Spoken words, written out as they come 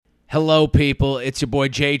Hello, people. It's your boy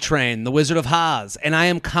J-Train, the Wizard of Haas, and I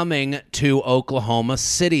am coming to Oklahoma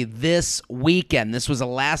City this weekend. This was a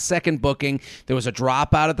last-second booking. There was a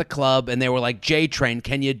dropout at the club, and they were like, J-Train,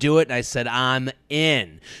 can you do it? And I said, I'm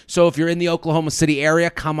in. So if you're in the Oklahoma City area,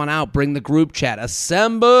 come on out. Bring the group chat.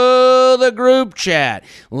 Assemble the group chat.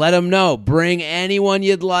 Let them know. Bring anyone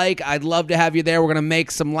you'd like. I'd love to have you there. We're going to make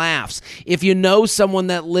some laughs. If you know someone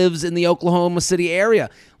that lives in the Oklahoma City area,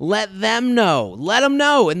 let them know. Let them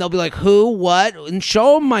know. And they'll be like, who, what? And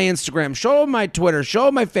show them my Instagram, show them my Twitter, show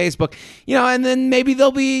them my Facebook, and then maybe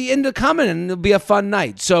they'll be into coming and it'll be a fun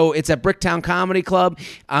night. So it's at Bricktown Comedy Club.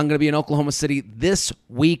 I'm going to be in Oklahoma City this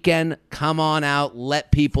weekend. Come on out.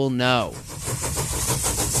 Let people know.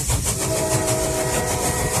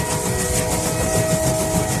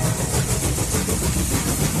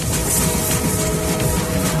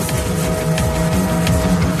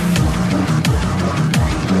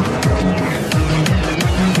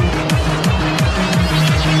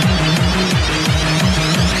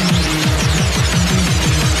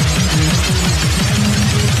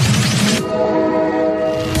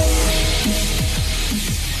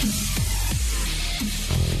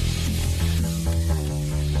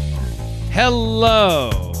 Hello,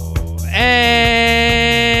 and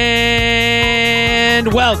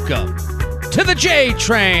welcome to the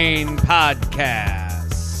J-Train podcast.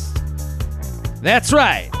 That's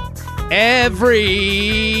right.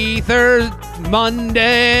 Every third Monday,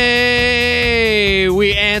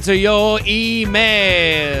 we answer your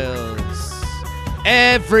emails.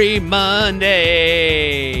 Every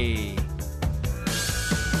Monday.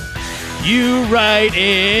 You write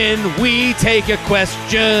in, we take your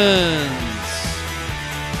questions.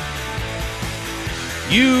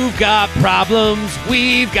 You've got problems,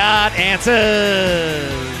 we've got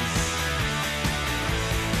answers.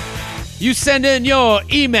 You send in your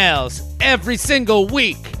emails every single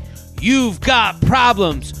week. You've got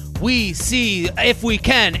problems. We see if we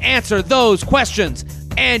can answer those questions.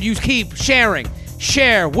 And you keep sharing.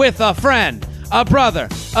 Share with a friend, a brother,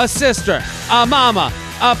 a sister, a mama,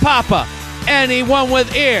 a papa, anyone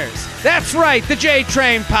with ears. That's right, the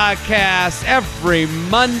J-Train podcast every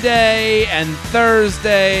Monday and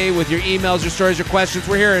Thursday with your emails, your stories, your questions.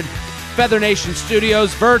 We're here in Feather Nation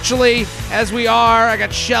Studios virtually as we are. I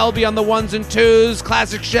got Shelby on the ones and twos.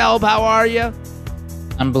 Classic Shelb, how are you?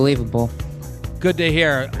 Unbelievable. Good to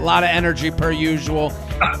hear. A lot of energy per usual.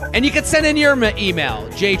 And you can send in your email,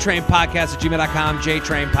 jtrainpodcast@gmail.com,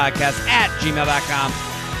 jtrainpodcast@gmail.com.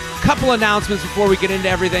 Couple announcements before we get into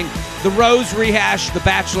everything. The Rose Rehash, the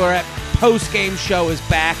Bachelorette post-game show is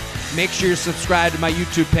back. Make sure you're subscribed to my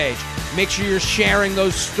YouTube page. Make sure you're sharing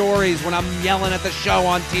those stories when I'm yelling at the show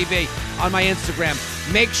on TV, on my Instagram.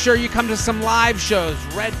 Make sure you come to some live shows.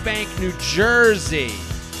 Red Bank, New Jersey.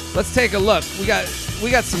 Let's take a look. We got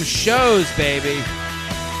some shows, baby.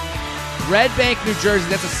 Red Bank, New Jersey.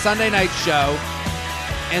 That's a Sunday night show.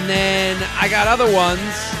 And then I got other ones.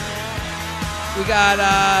 We got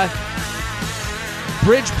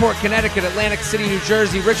Bridgeport, Connecticut, Atlantic City, New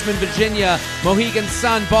Jersey, Richmond, Virginia, Mohegan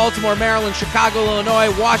Sun, Baltimore, Maryland, Chicago, Illinois,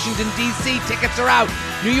 Washington, D.C. Tickets are out.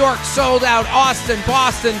 New York sold out. Austin,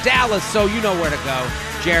 Boston, Dallas. So you know where to go.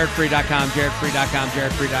 JaredFree.com, JaredFree.com,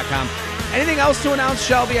 JaredFree.com. Anything else to announce,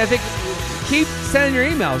 Shelby? I think keep sending your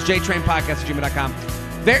emails, jtrainpodcast@gmail.com.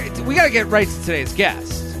 We got to get right to today's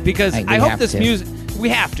guest because I hope this music... We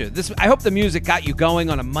have to. I hope the music got you going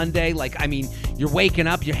on a Monday. You're waking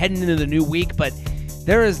up, you're heading into the new week, but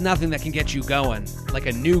there is nothing that can get you going like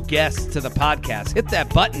a new guest to the podcast. Hit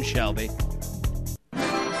that button, Shelby.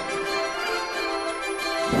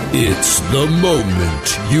 It's the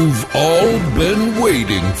moment you've all been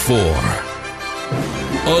waiting for.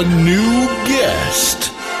 A new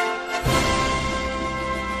guest.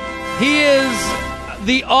 He is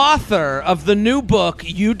the author of the new book,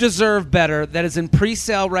 You Deserve Better, that is in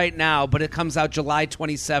pre-sale right now, but it comes out July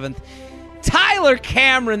 27th. Tyler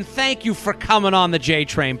Cameron, thank you for coming on the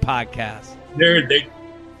J-Train podcast.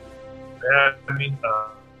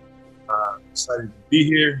 Excited to be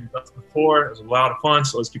here. You've done this before. It was a lot of fun,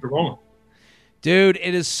 so let's keep it rolling. Dude,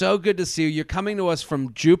 it is so good to see you. You're coming to us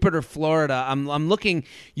from Jupiter, Florida. I'm looking.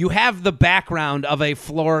 You have the background of a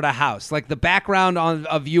Florida house, like the background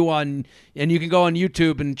of you on, and you can go on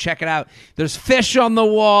YouTube and check it out. There's fish on the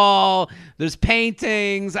wall. There's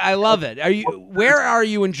paintings. I love it. Where are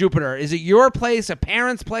you in Jupiter? Is it your place, a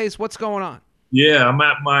parent's place? What's going on? Yeah, I'm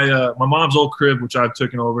at my mom's old crib, which I've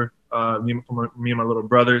taken over. Me and my little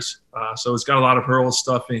brothers. So it's got a lot of her old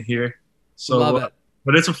stuff in here. So, love it.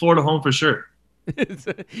 But it's a Florida home for sure.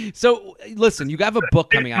 So listen, you have a book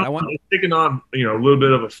coming out. It's taking on, a little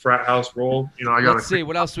bit of a frat house role. I got. Let's see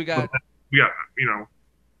what else we got. We got,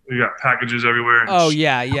 We got packages everywhere. Oh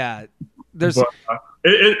yeah. There's But,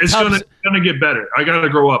 it's gonna get better. I gotta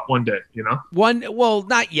grow up one day, you know. well,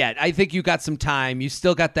 not yet. I think you got some time. You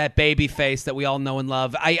still got that baby face that we all know and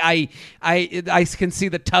love. I can see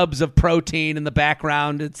the tubs of protein in the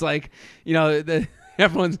background. It's like, you know,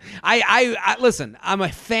 everyone's. I listen. I'm a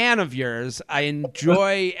fan of yours. I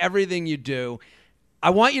enjoy everything you do. I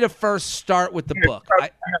want you to first start with the book.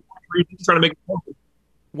 Trying to make.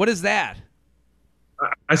 What is that?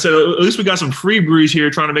 I said, at least we got some free breeze here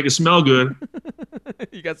trying to make it smell good.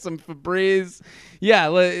 You got some Febreze.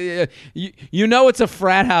 Yeah, you know it's a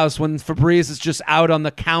frat house when Febreze is just out on the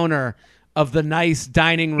counter of the nice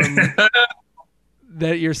dining room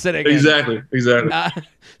that you're sitting in. Exactly.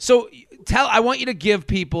 So I want you to give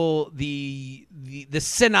people the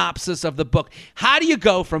synopsis of the book. How do you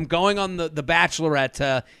go from going on the Bachelorette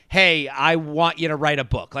to, hey, I want you to write a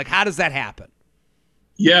book? Like, how does that happen?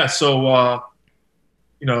 Yeah, so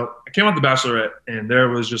you know, I came out the Bachelorette, and there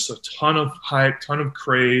was just a ton of hype, ton of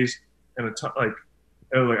craze, and a ton, like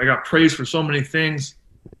I got praised for so many things,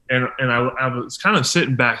 and I was kind of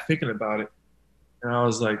sitting back thinking about it, and I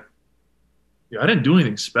was like, yeah, I didn't do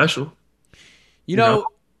anything special. You know,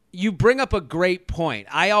 you bring up a great point.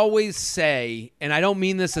 I always say, and I don't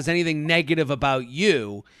mean this as anything negative about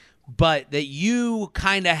you, but that you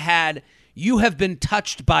have been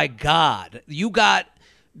touched by God. You got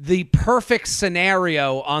the perfect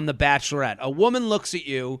scenario on The Bachelorette. A woman looks at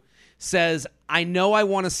you, says, I know I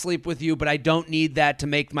want to sleep with you, but I don't need that to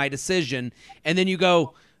make my decision. And then you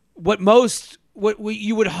go, what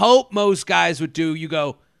you would hope most guys would do, you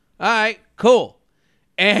go, all right, cool.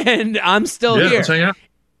 And I'm still here. Let's hang out.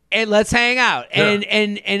 And let's hang out. Yeah.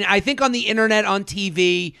 And I think on the internet, on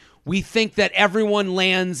TV, we think that everyone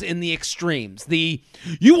lands in the extremes.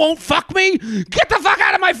 You won't fuck me? Get the fuck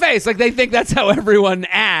out of my face. Like, they think that's how everyone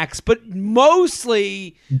acts. But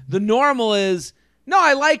mostly the normal is, no,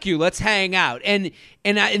 I like you. Let's hang out. And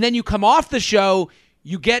then you come off the show,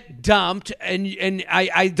 you get dumped. And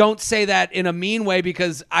I don't say that in a mean way,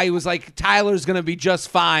 because I was like, Tyler's going to be just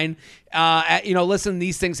fine. Listen,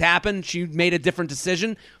 these things happen. She made a different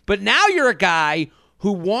decision. But now you're a guy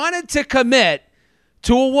who wanted to commit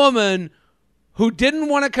to a woman who didn't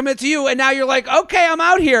want to commit to you, and now you're like, okay, I'm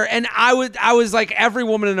out here. And I was like, every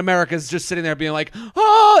woman in America is just sitting there being like,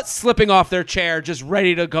 oh, slipping off their chair, just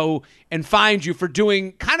ready to go and find you for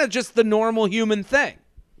doing kind of just the normal human thing.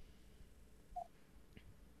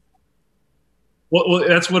 Well,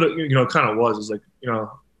 that's what it, kind of was. Is like,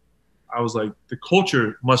 I was like, the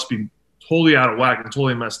culture must be totally out of whack and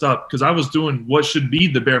totally messed up, because I was doing what should be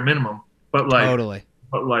the bare minimum, but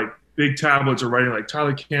big tabloids are writing like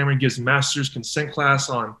Tyler Cameron gives master's class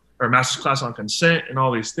on consent and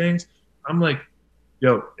all these things. I'm like,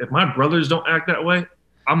 yo, if my brothers don't act that way,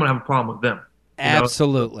 I'm gonna have a problem with them.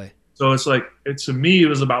 Absolutely. So it's like, to me, it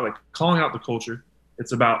was about like calling out the culture.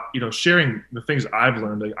 It's about, sharing the things I've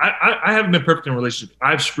learned. Like, I haven't been perfect in relationships.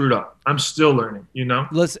 I've screwed up. I'm still learning,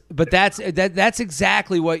 Listen, but that's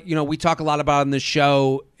exactly what, we talk a lot about on the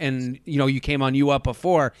show, and, you came on You Up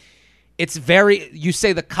before. It's you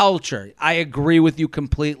say the culture. I agree with you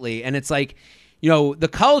completely. And it's like, the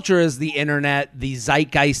culture is the internet, the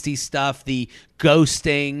zeitgeisty stuff, the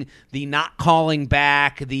ghosting, the not calling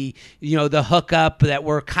back, the hookup that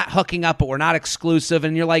we're hooking up, but we're not exclusive.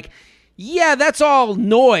 And you're like, yeah, that's all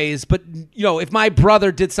noise. But, if my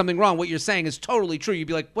brother did something wrong, what you're saying is totally true. You'd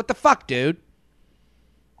be like, what the fuck, dude?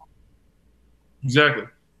 Exactly.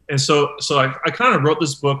 And so I kind of wrote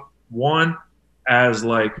this book, one, as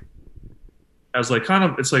kind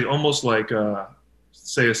of, it's like almost like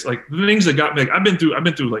it's like the things that got me. Like, I've been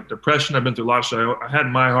through like depression. I've been through a lot of shit. I had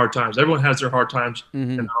my hard times. Everyone has their hard times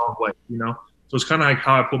in their own way, So it's kind of like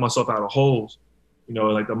how I pull myself out of holes,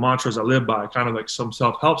 like the mantras I live by, kind of like some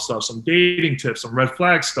self-help stuff, some dating tips, some red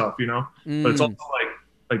flag stuff, But it's also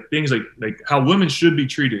like things like how women should be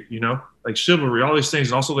treated, like chivalry, all these things,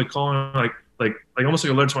 and also like calling like almost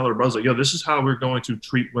like a letter to my little brothers, like, yo, this is how we're going to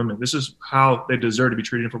treat women. This is how they deserve to be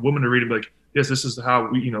treated. And for women to read it, be like, yes, this is how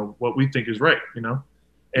we, what we think is right,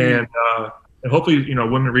 And hopefully,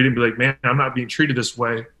 women read it and be like, man, I'm not being treated this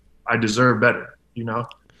way. I deserve better,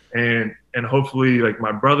 And hopefully, like,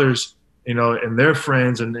 my brothers, and their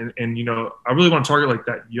friends, and I really want to target like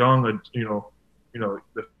that young,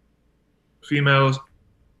 the females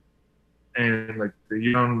and like the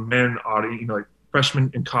young men audience, like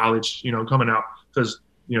freshmen in college, coming out, because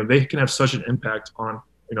they can have such an impact on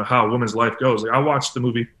how a woman's life goes. Like, I watched the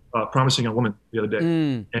movie Promising Young Woman the other day,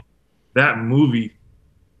 and that movie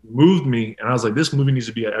moved me, and I was like, this movie needs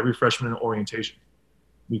to be at every freshman orientation,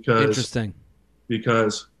 because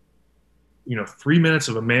 3 3 minutes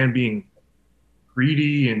of a man being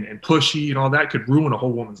greedy and pushy and all that could ruin a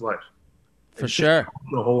whole woman's life. For sure.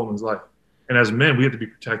 A whole woman's life. And as men, we have to be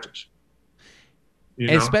protectors. You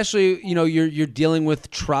know? Especially, you're dealing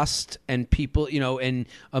with trust and people, and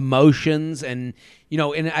emotions and,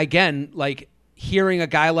 and again, like hearing a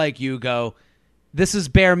guy like you go, this is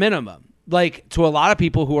bare minimum. Like to a lot of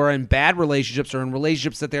people who are in bad relationships or in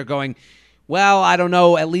relationships that they're going, well, I don't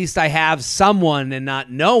know, at least I have someone and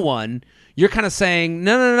not no one. You're kind of saying,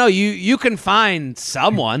 no, you can find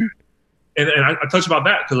someone. And I touched about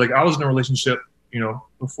that because like I was in a relationship,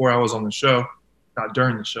 before I was on the show, not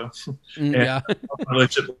during the show. Yeah. I was in a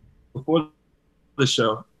relationship before the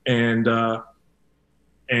show, and I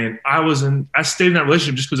stayed in that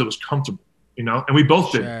relationship just because it was comfortable, and we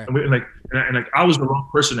both did. Sure. And I was the wrong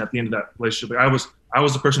person at the end of that relationship. Like I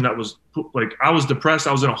was the person that was like I was depressed.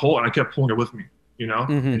 I was in a hole, and I kept pulling her with me,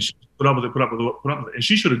 Mm-hmm. And she put up with it, and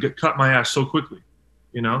she should have cut my ass so quickly,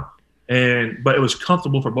 but it was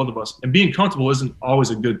comfortable for both of us, and being comfortable isn't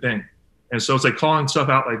always a good thing. And so it's like calling stuff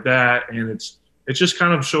out like that, and it just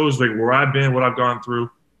kind of shows like where I've been, what I've gone through,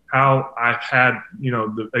 how I've had,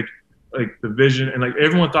 the vision, and like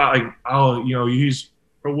everyone thought like, oh, he's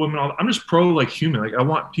pro women. I'm just pro like human. Like I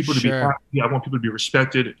want people to be happy. I want people to be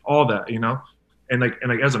respected. All that, and like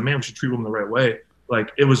as a man, we should treat women the right way.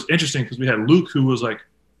 Like it was interesting because we had Luke, who was like,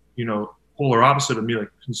 polar opposite of me, like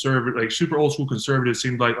conservative, like super old school conservative.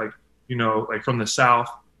 Seemed like like from the South.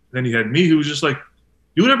 And then you had me, who was just like,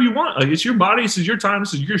 do whatever you want. Like it's your body. This is your time.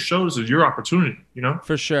 This is your show. This is your opportunity.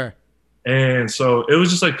 For sure. And so it was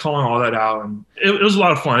just like calling all that out, and it was a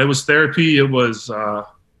lot of fun. It was therapy. It was. I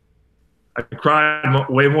cried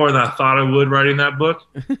way more than I thought I would writing that book,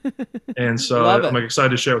 and so I'm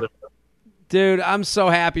excited to share with it. Dude, I'm so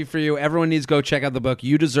happy for you. Everyone needs to go check out the book.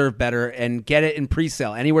 You Deserve Better, and get it in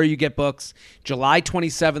pre-sale. Anywhere you get books. July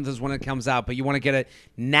 27th is when it comes out, but you want to get it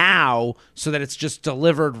now so that it's just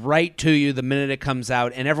delivered right to you the minute it comes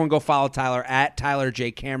out. And everyone go follow Tyler at Tyler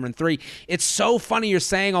J. Cameron 3. It's so funny you're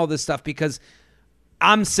saying all this stuff because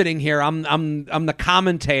I'm sitting here. I'm the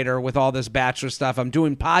commentator with all this Bachelor stuff. I'm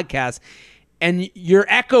doing podcasts, and you're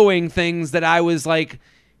echoing things that I was like,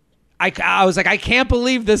 I was like, I can't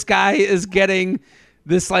believe this guy is getting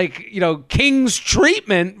this like, king's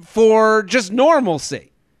treatment for just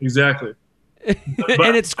normalcy. Exactly.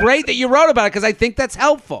 And it's great that you wrote about it because I think that's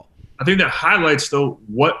helpful. I think that highlights though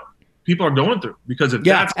what people are going through, because if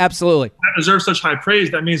that's absolutely that deserves such high praise,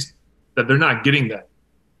 that means that they're not getting that,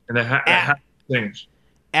 and that has to change.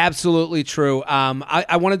 Absolutely true.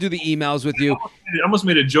 I want to do the emails with you. I almost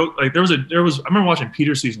made a joke. Like there was. I remember watching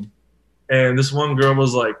Peter season, and this one girl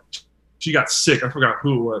was like, she got sick. I forgot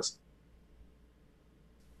who it was,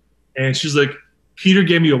 and she's like, Peter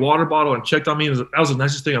gave me a water bottle and checked on me. That was the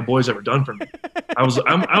nicest thing a boy's ever done for me. I was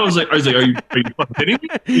like, are you fucking kidding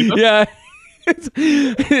me? Yeah.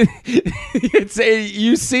 You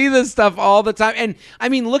see this stuff all the time, and I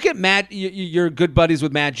mean, look at Matt. You're good buddies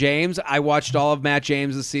with Matt James. I watched all of Matt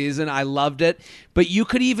James' season. I loved it, but you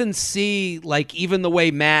could even see like even the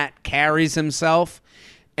way Matt carries himself,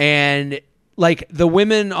 and like the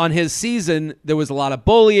women on his season, there was a lot of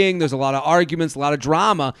bullying, there's a lot of arguments, a lot of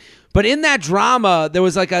drama, but in that drama, there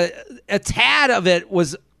was like a tad of it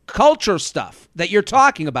was culture stuff that you're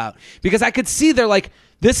talking about, because I could see they're like,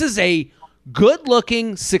 this is a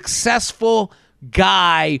good-looking, successful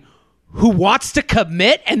guy who wants to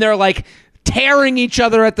commit, and they're like tearing each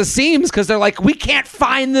other at the seams because they're like, we can't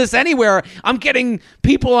find this anywhere. I'm getting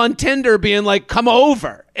people on Tinder being like, come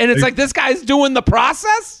over. And it's like, this guy's doing the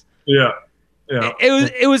process? Yeah. Yeah.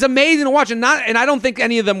 It was amazing to watch, and I don't think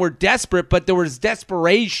any of them were desperate, but there was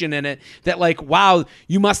desperation in it that like, wow,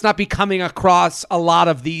 you must not be coming across a lot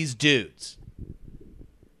of these dudes.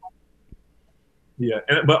 Yeah,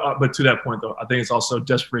 but to that point though, I think it's also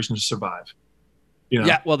desperation to survive.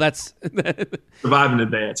 Yeah, well, that's survive in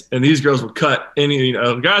advance. And these girls would cut any.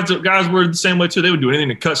 Guys were the same way too. They would do anything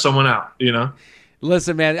to cut someone out.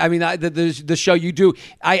 Listen, man. I mean, the show you do,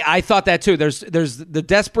 I thought that too. There's the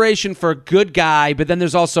desperation for a good guy, but then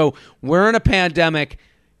there's also, we're in a pandemic.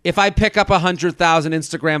 If I pick up 100,000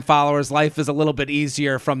 Instagram followers, life is a little bit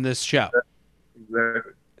easier from this show.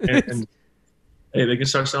 Exactly. And hey, they can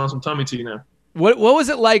start selling some tummy tea now. What was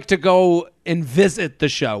it like to go and visit the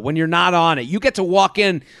show when you're not on it? You get to walk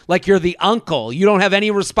in like you're the uncle. You don't have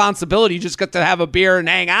any responsibility. You just get to have a beer and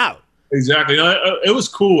hang out. Exactly. It was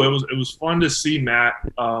cool. It was fun to see Matt.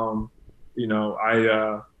 The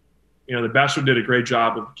Bachelor did a great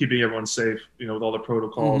job of keeping everyone safe, with all the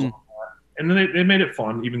protocols. Mm-hmm. And then they made it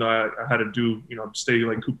fun, even though I had to do, stay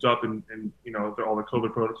like cooped up and all the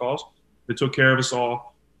COVID protocols. They took care of us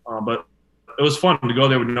all. But it was fun to go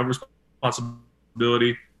there with no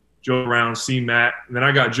responsibility. joke around, see Matt, and then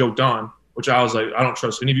I got joked on, which I was like, I don't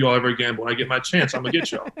trust any of you all ever again. But when I get my chance, I'm gonna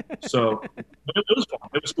get y'all. So it was fun.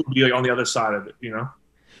 It was cool to be like on the other side of it, you know.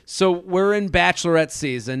 So we're in Bachelorette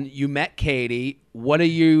season. You met Katie. What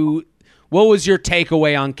was your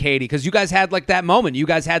takeaway on Katie? Because you guys had like that moment. You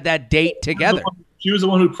guys had that date together. She was the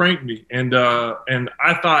one who pranked me, and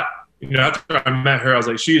I thought, you know, after I met her, I was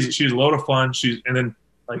like, she's a load of fun. And then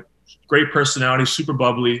like great personality, super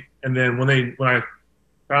bubbly. And then when I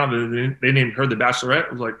found that they named her the Bachelorette,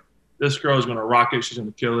 I was like, this girl is gonna rock it. She's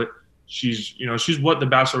gonna kill it. She's what the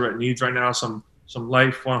Bachelorette needs right now. Some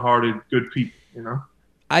light, fun-hearted, good people. You know.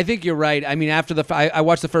 I think you're right. I mean, I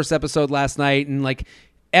watched the first episode last night, and like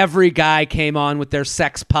every guy came on with their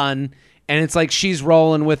sex pun, and it's like she's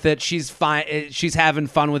rolling with it. She's fine. She's having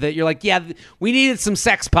fun with it. You're like, yeah, we needed some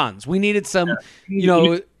sex puns. We needed some,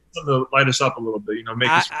 something to light us up a little bit. You know, make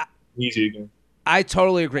it easy again. I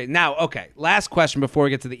totally agree. Now, okay, last question before we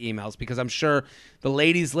get to the emails, because I'm sure the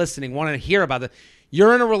ladies listening want to hear about it.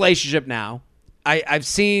 You're in a relationship now. I've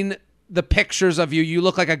seen the pictures of you. You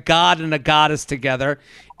look like a god and a goddess together.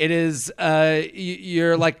 It is,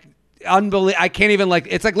 you're like unbelievable. I can't even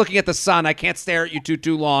it's like looking at the sun. I can't stare at you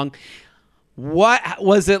too long. What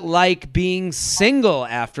was it like being single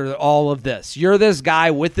after all of this? You're this guy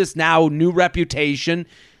with this now new reputation.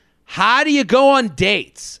 How do you go on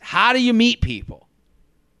dates? How do you meet people?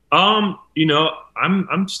 You know,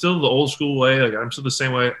 I'm still the old school way. Like I'm still the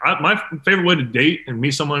same way. My favorite way to date and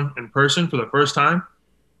meet someone in person for the first time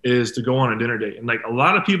is to go on a dinner date. And like a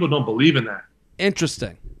lot of people don't believe in that.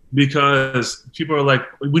 Interesting. Because people are like,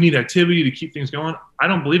 we need activity to keep things going. I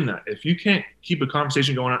don't believe in that. If you can't keep a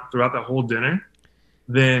conversation going throughout that whole dinner,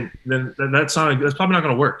 then that's probably not going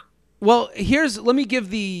to work. Well, let me give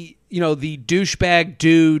the douchebag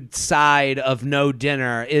dude side of no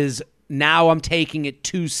dinner is now I'm taking it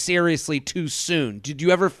too seriously too soon. Did you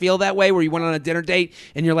ever feel that way where you went on a dinner date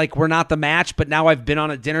and you're like, we're not the match, but now I've been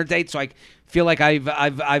on a dinner date, so I feel like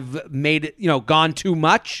I've made it, gone too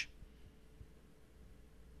much?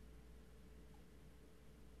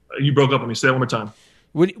 You broke up on me. Say that one more time.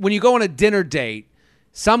 When you go on a dinner date,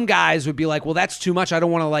 some guys would be like, well, that's too much. I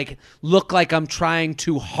don't want to look like I'm trying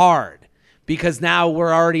too hard because now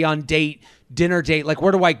we're already on dinner date. Like,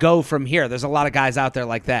 where do I go from here? There's a lot of guys out there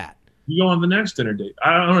like that. You go on the next dinner date.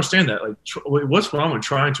 I don't understand that. Like, what's wrong with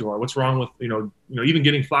trying too hard? What's wrong with, even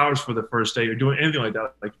getting flowers for the first date or doing anything like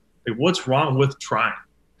that? Like what's wrong with trying?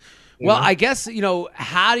 Well, I guess,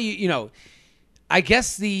 how do you, I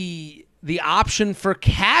guess the option for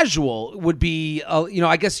casual would be,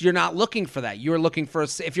 I guess you're not looking for that. You're looking for,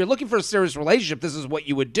 if you're looking for a serious relationship, this is what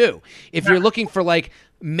you would do. If you're looking for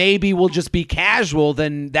maybe we'll just be casual,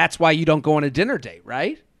 then that's why you don't go on a dinner date,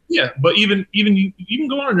 right? Yeah, but even you can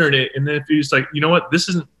go on a dinner date, and then if you're just like, you know what, this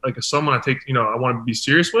isn't like someone I want to be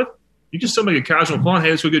serious with, you can still make it casual fun. Hey,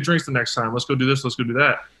 let's go get drinks the next time. Let's go do this. Let's go do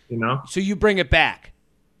that. So you bring it back.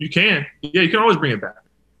 You can. Yeah, you can always bring it back.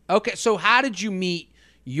 Okay, so how did you meet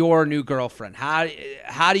your new girlfriend? How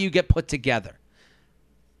do you get put together?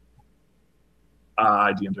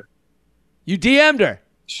 I DM'd her. You DM'd her?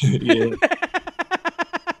 Yeah.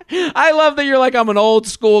 I love that you're like, I'm an old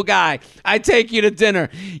school guy. I take you to dinner.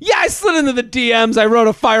 Yeah, I slid into the DMs. I wrote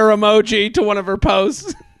a fire emoji to one of her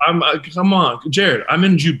posts. Come on, Jared. I'm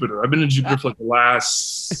in Jupiter. I've been in Jupiter for the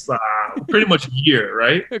last pretty much year,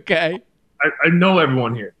 right? Okay. I know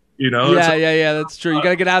everyone here. Yeah. That's true. You got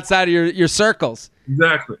to get outside of your circles.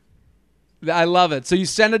 Exactly. I love it. So you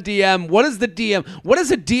send a DM. What is the DM? What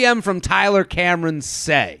does a DM from Tyler Cameron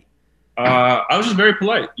say? I was just very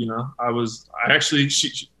polite.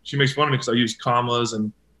 She makes fun of me because I use commas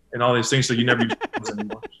and all these things, so you never use commas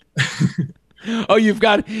anymore. Oh, you've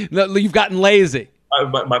gotten lazy.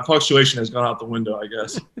 My punctuation has gone out the window, I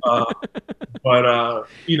guess. But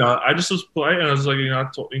I just was polite, and I was like, I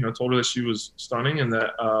told her that she was stunning, and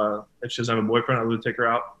that if she doesn't have a boyfriend, I would take her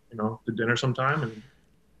out, to dinner sometime. And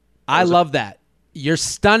I love that. You're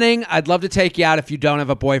stunning. I'd love to take you out if you don't have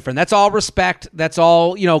a boyfriend. That's all respect. That's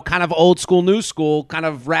all, kind of old school, new school, kind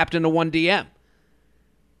of wrapped into one DM.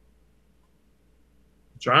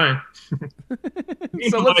 Trying.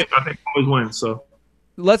 So I think always wins. So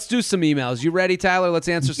let's do some emails. You ready, Tyler? Let's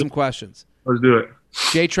answer some questions. Let's do it.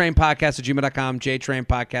 JTrainPodcast@gmail.com,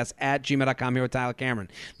 JTrainPodcast@gmail.com. Here with Tyler Cameron.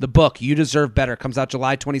 The book, You Deserve Better, comes out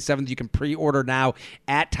July 27th. You can pre-order now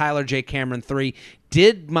at Tyler J. Cameron 3.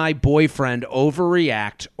 Did my boyfriend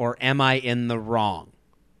overreact, or am I in the wrong?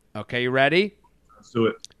 Okay, you ready? Let's do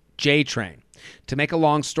it. J-Train. To make a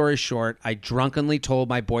long story short, I drunkenly told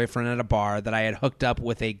my boyfriend at a bar that I had hooked up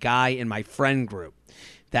with a guy in my friend group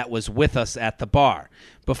that was with us at the bar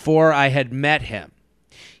before I had met him.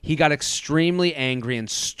 he got extremely angry and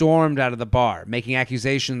stormed out of the bar, making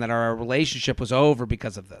accusation that our relationship was over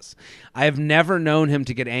because of this. I have never known him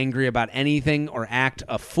to get angry about anything or act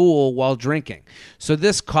a fool while drinking. So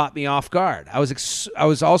this caught me off guard. I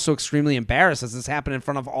was also extremely embarrassed as this happened in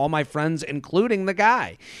front of all my friends, including the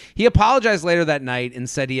guy. He apologized later that night and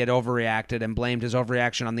said he had overreacted and blamed his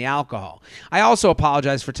overreaction on the alcohol. I also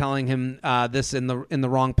apologized for telling him this in the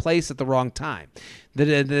wrong place at the wrong time.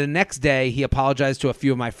 The next day, he apologized to a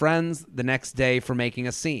few of my friends the next day for making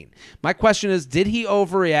a scene. My question is, did he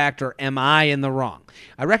overreact or am I in the wrong?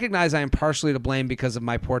 I recognize I am partially to blame because of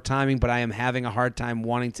my poor timing, but I am having a hard time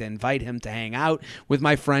wanting to invite him to hang out with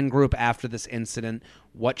my friend group after this incident.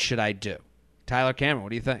 What should I do? Tyler Cameron,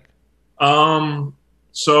 what do you think?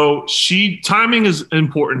 So timing is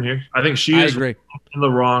important here. I think she is agree. in the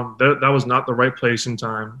wrong. That was not the right place and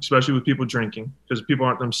time, especially with people drinking, because people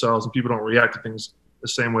aren't themselves and people don't react to things the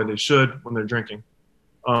same way they should when they're drinking.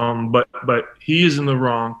 But he is in the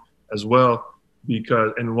wrong as well,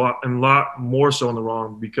 because and a lot more so in the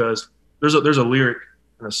wrong, because there's a lyric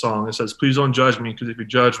in a song that says, "Please don't judge me, because if you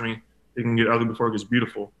judge me, it can get ugly before it gets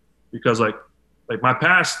beautiful." Because like my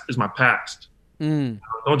past is my past.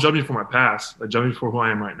 Don't judge me for my past. Like, judge me for who I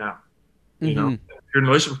am right now. You know, if you're in a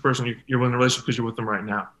relationship with a person, you're in a relationship because you're with them right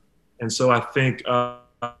now. And so I think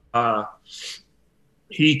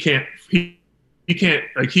he can't.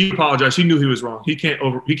 Like, he apologized. He knew he was wrong. He can't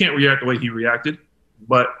react the way he reacted.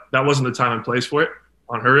 But that wasn't the time and place for it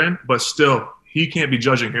on her end. But still, he can't be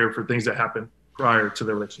judging her for things that happened prior to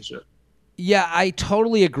their relationship. Yeah, I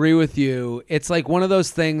totally agree with you. It's like one of those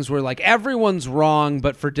things where like everyone's wrong,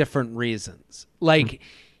 but for different reasons. Like,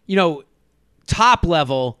 you know, top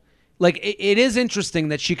level, like it is interesting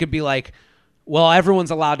that she could be like, well,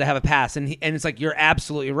 everyone's allowed to have a past. And it's like, you're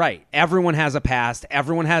absolutely right. Everyone has a past.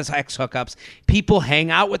 Everyone has ex hookups. People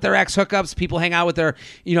hang out with their ex hookups. People hang out with their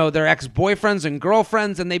ex boyfriends and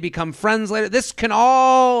girlfriends, and they become friends later. This can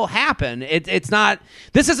all happen.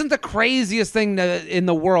 This isn't the craziest thing in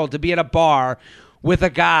the world to be at a bar with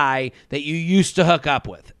a guy that you used to hook up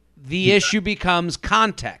with. The issue becomes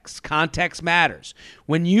context. Context matters.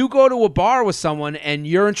 When you go to a bar with someone and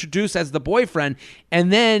you're introduced as the boyfriend,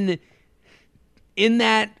 and then in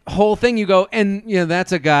that whole thing you go, and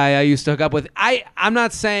that's a guy I used to hook up with. I'm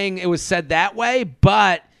not saying it was said that way,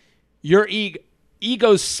 but your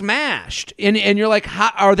ego's smashed, and you're like,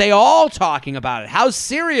 how, are they all talking about it? How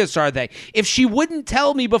serious are they? If she wouldn't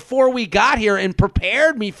tell me before we got here and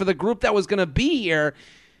prepared me for the group that was going to be here,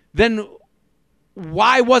 then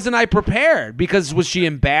why wasn't I prepared? Because was she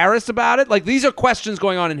embarrassed about it? Like, these are questions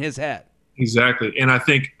going on in his head. Exactly. And I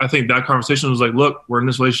think that conversation was like, look, we're in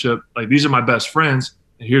this relationship. Like, these are my best friends,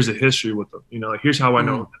 and here's the history with them. Like, here's how I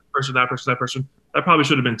know that person, that person, that person. That probably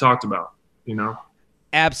should have been talked about,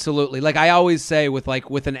 Absolutely. Like, I always say with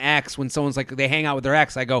an ex, when someone's like, they hang out with their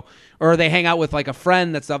ex, I go, or they hang out with like a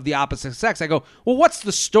friend that's of the opposite sex, I go, well, what's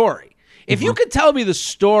the story? If you could tell me the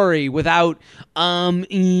story without,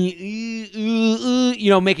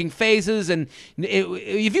 making faces, and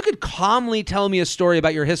if you could calmly tell me a story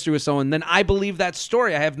about your history with someone, then I believe that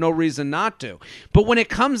story. I have no reason not to. But when it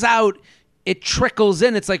comes out, it trickles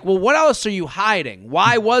in. It's like, well, what else are you hiding?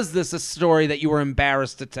 Why was this a story that you were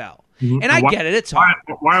embarrassed to tell? And I get it. It's hard.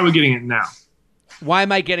 Why are we getting it now? Why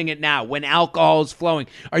am I getting it now when alcohol is flowing?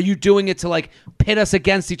 Are you doing it to like pit us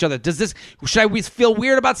against each other? Should we feel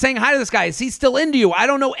weird about saying hi to this guy? Is he still into you? I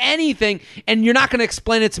don't know anything. And you're not going to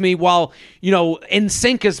explain it to me while,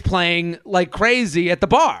 NSYNC is playing like crazy at the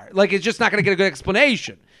bar. Like, it's just not going to get a good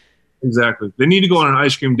explanation. Exactly. They need to go on an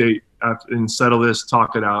ice cream date and settle this,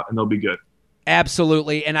 talk it out, and they'll be good.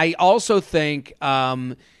 Absolutely. And I also think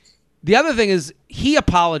the other thing is he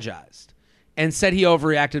apologized and said he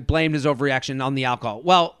overreacted, blamed his overreaction on the alcohol.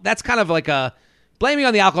 Well, that's kind of like blaming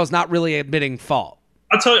on the alcohol is not really admitting fault.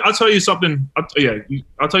 I'll tell you something. I'll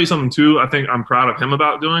tell you something too. I think I'm proud of him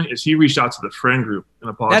about doing is he reached out to the friend group and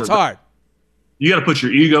apologized. That's hard. You got to put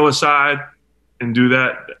your ego aside and do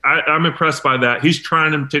that. I'm impressed by that. He's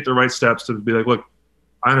trying to take the right steps to be like, look,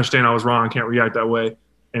 I understand I was wrong. I can't react that way.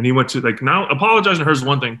 And he went to now apologizing to her is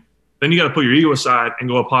one thing. Then you got to put your ego aside and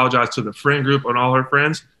go apologize to the friend group and all her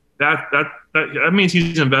friends. That means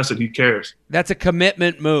he's invested. He cares. That's a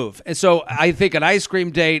commitment move. And so I think an ice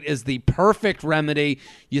cream date is the perfect remedy.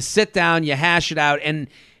 You sit down, you hash it out. And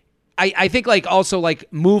I think also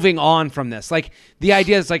moving on from this, like the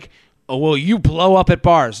idea is like, oh, well, you blow up at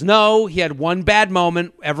bars. No, he had one bad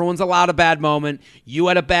moment. Everyone's allowed a bad moment. You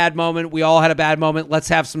had a bad moment. We all had a bad moment. Let's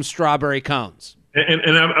have some strawberry cones.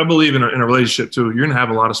 And I believe in a relationship too, you're going to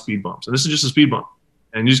have a lot of speed bumps. And this is just a speed bump.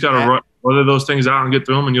 And you just got to weather those things out and get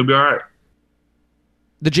through them, and you'll be all right.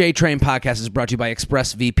 The J Train podcast is brought to you by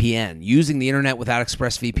ExpressVPN. Using the internet without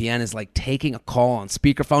ExpressVPN is like taking a call on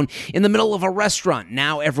speakerphone in the middle of a restaurant.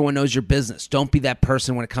 Now everyone knows your business. Don't be that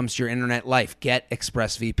person when it comes to your internet life. Get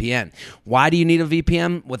ExpressVPN. Why do you need a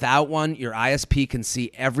VPN? Without one, your ISP can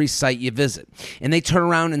see every site you visit, and they turn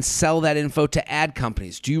around and sell that info to ad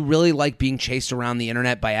companies. Do you really like being chased around the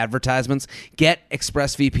internet by advertisements? Get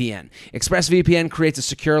ExpressVPN. ExpressVPN creates a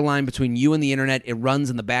secure line between you and the internet. It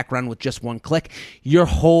runs in the background with just one click.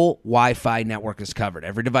 Your whole Wi-Fi network is covered.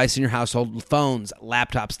 Every device in your household, phones,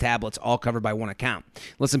 laptops, tablets, all covered by one account.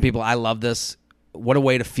 Listen, people, I love this. What a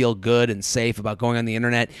way to feel good and safe about going on the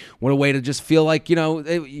internet. What a way to just feel like, you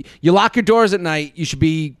lock your doors at night, you should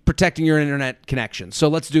be protecting your internet connection. So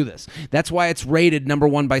let's do this. That's why it's rated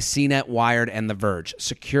 #1 by CNET, Wired, and The Verge.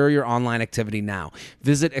 Secure your online activity now.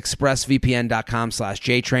 Visit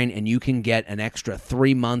expressvpn.com/JTrain and you can get an extra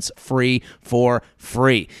 3 months free for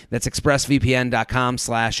free. That's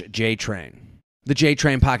expressvpn.com/JTrain. The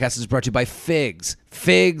J-Train podcast is brought to you by Figs.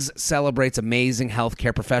 Figs celebrates amazing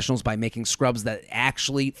healthcare professionals by making scrubs that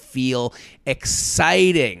actually feel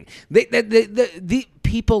exciting. The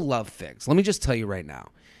people love Figs. Let me just tell you right now,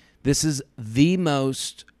 this is the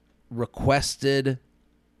most requested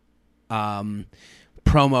promo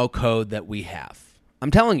code that we have. I'm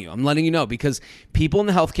telling you, I'm letting you know, because people in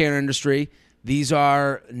the healthcare industry, these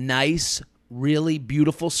are nice, really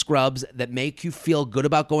beautiful scrubs that make you feel good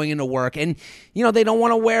about going into work. And, they don't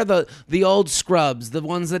want to wear the old scrubs, the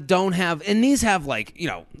ones that don't have, and these have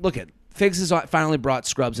look at, Figs has finally brought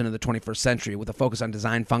scrubs into the 21st century with a focus on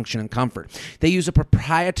design, function, and comfort. They use a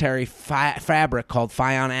proprietary fabric called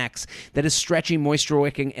Fion X that is stretchy,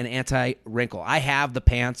 moisture-wicking, and anti-wrinkle. I have the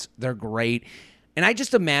pants. They're great. And I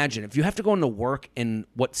just imagine if you have to go into work in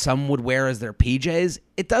what some would wear as their PJs,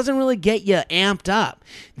 it doesn't really get you amped up.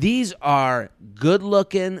 These are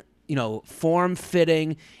good-looking,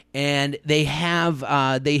 form-fitting, and they have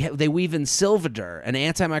they weave in Silvadur, an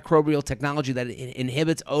antimicrobial technology that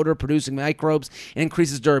inhibits odor-producing microbes and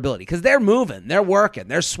increases durability. Because they're moving, they're working,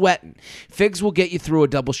 they're sweating. Figs will get you through a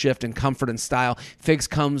double shift in comfort and style. Figs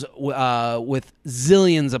comes with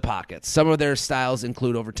zillions of pockets. Some of their styles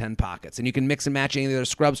include over 10 pockets, and you can mix and match any of their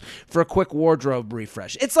scrubs for a quick wardrobe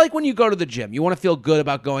refresh. It's like when you go to the gym. You want to feel good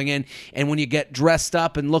about going in, and when you get dressed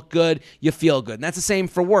up and look good, you feel good. And that's the same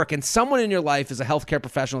for work. And someone in your life is a healthcare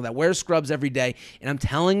professional that wears scrubs every day, and I'm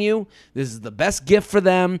telling you, this is the best gift for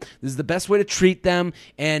them. This is the best way to treat them,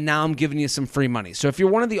 and now I'm giving you some free money. So if you're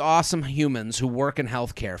one of the awesome humans who work in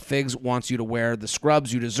healthcare, Figs wants you to wear the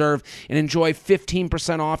scrubs you deserve and enjoy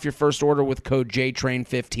 15% off your first order with code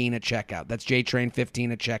JTRAIN15 at checkout. That's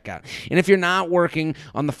JTRAIN15 at checkout. And if you're not working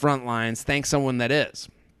on the front lines, thank someone that is,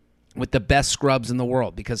 with the best scrubs in the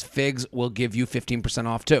world, because Figs will give you 15%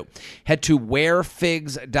 off too. Head to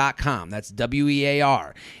wearfigs.com. That's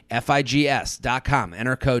WEARFIGS.com.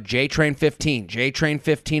 Enter code JTRAIN15,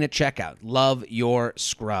 JTRAIN15 at checkout. Love your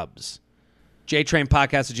scrubs.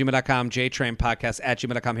 JTrainPodcast@gmail.com,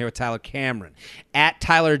 JTrainPodcast@gmail.com, here with Tyler Cameron. At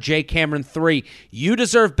Tyler J. Cameron 3. You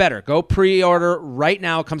deserve better. Go pre-order right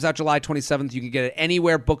now. It comes out July 27th. You can get it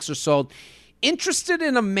anywhere books are sold. Interested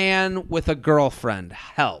in a man with a girlfriend?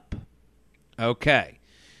 Help. Okay.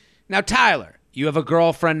 Now, Tyler, you have a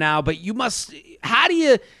girlfriend now, but you must. How do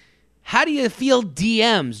you feel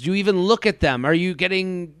DMs? Do you even look at them? Are you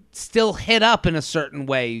getting still hit up in a certain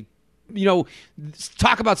way?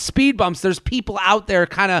 Talk about speed bumps. There's people out there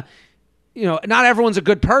kind of, not everyone's a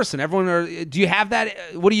good person. Do you have that?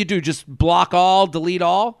 What do you do? Just block all, delete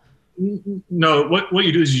all? No, what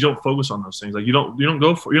you do is you don't focus on those things. Like you don't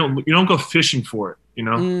go fishing for it.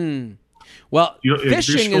 Well,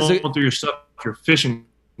 fishing is going through your stuff. You're fishing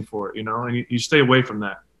for it, and you stay away from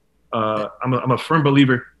that. I'm a firm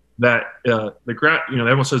believer that the grass.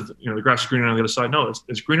 Everyone says the grass is greener on the other side. No,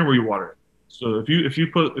 it's greener where you water it. So if you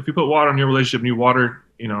put water on your relationship and you water,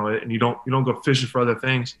 and you don't go fishing for other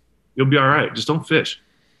things, you'll be all right. Just don't fish.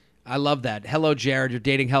 I love that. Hello, Jared. Your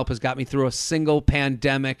dating help has got me through a single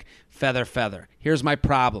pandemic. Feather. Here's my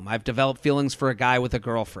problem. I've developed feelings for a guy with a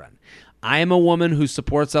girlfriend. I am a woman who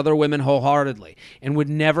supports other women wholeheartedly and would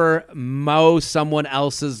never mow someone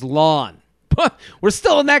else's lawn. We're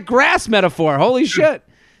still in that grass metaphor. Holy shit.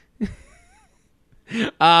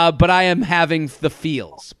 But I am having the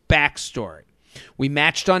feels. Backstory. We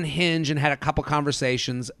matched on Hinge and had a couple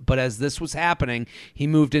conversations, but as this was happening, he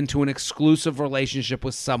moved into an exclusive relationship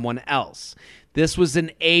with someone else. This was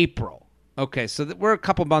in April. Okay, so we're a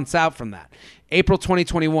couple months out from that. April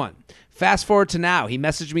 2021. Fast forward to now. He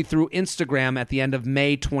messaged me through Instagram at the end of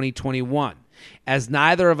May 2021. As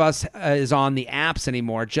neither of us is on the apps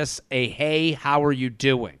anymore, just a, hey, how are you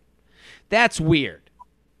doing? That's weird.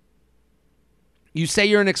 You say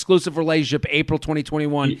you're in an exclusive relationship April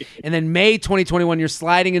 2021, and then May 2021, you're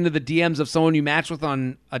sliding into the DMs of someone you matched with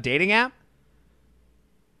on a dating app?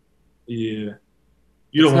 Yeah.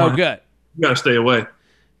 It's no good. You got to stay away.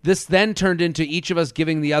 This then turned into each of us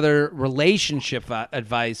giving the other relationship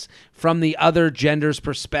advice from the other gender's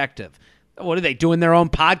perspective. What are they doing, their own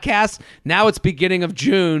podcast? Now it's beginning of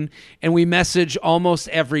June, and we message almost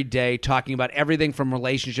every day talking about everything from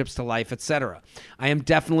relationships to life, etc. I am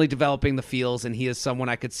definitely developing the feels, and he is someone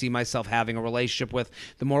I could see myself having a relationship with.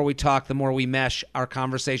 The more we talk, the more we mesh. Our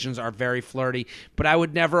conversations are very flirty, but I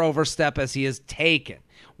would never overstep as he is taken.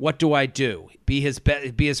 What do I do? Be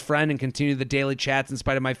his friend and continue the daily chats in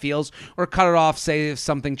spite of my feels, or cut it off, say if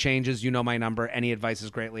something changes, you know my number. Any advice is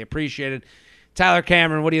greatly appreciated. Tyler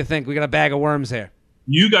Cameron, what do you think? We got a bag of worms here.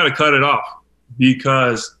 You got to cut it off,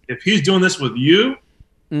 because if he's doing this with you,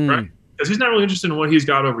 right? Because he's not really interested in what he's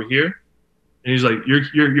got over here, and he's like,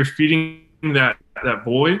 you're feeding that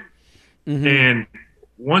boy, and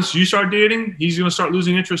once you start dating, he's going to start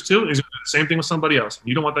losing interest too. And he's going to do the same thing with somebody else.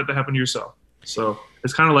 You don't want that to happen to yourself. So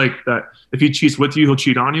it's kind of like that. If he cheats with you, he'll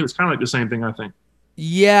cheat on you. It's kind of like the same thing, I think.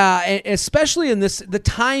 Yeah, especially in this, the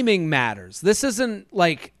timing matters. This isn't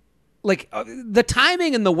like the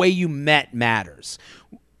timing and the way you met matters.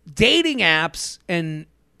 Dating apps, and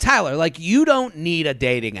Tyler, like, you don't need a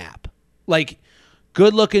dating app. Like,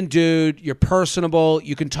 good looking dude, you're personable,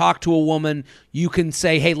 you can talk to a woman, you can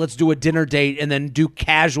say, hey, let's do a dinner date, and then do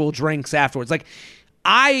casual drinks afterwards. Like,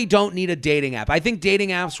 I don't need a dating app. I think dating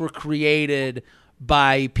apps were created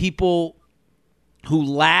by people who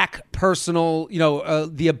lack personal,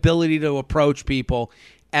 the ability to approach people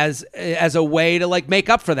as a way to, like, make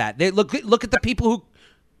up for that. They look at the people who.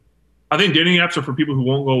 I think dating apps are for people who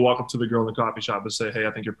won't go walk up to the girl in the coffee shop and say, hey,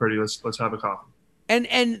 I think you're pretty. Let's have a coffee.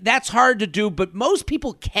 And that's hard to do, but most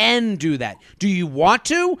people can do that. Do you want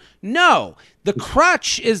to? No. The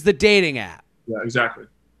crutch is the dating app. Yeah, exactly.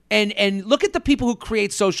 And look at the people who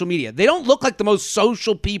create social media. They don't look like the most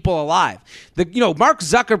social people alive. Mark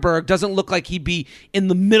Zuckerberg doesn't look like he'd be in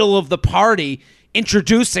the middle of the party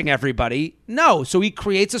introducing everybody. No, so he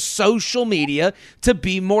creates a social media to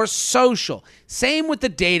be more social. Same with the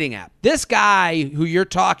dating app. This guy who you're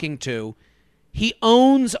talking to, he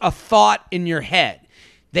owns a thought in your head.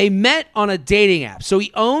 They met on a dating app, so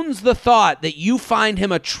he owns the thought that you find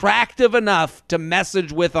him attractive enough to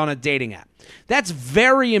message with on a dating app. That's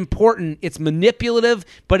very important. It's manipulative,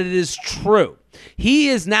 but it is true. He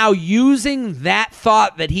is now using that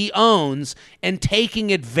thought that he owns and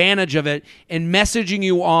taking advantage of it and messaging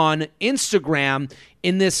you on Instagram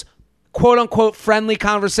in this quote-unquote friendly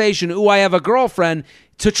conversation, ooh, I have a girlfriend,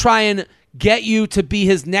 to try and get you to be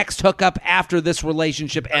his next hookup after this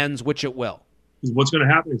relationship ends, which it will. What's going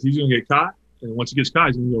to happen is he's going to get caught, and once he gets caught,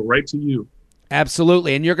 he's going to go right to you.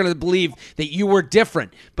 Absolutely, and you're going to believe that you were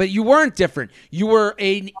different, but you weren't different. You were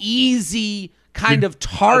an easy kind of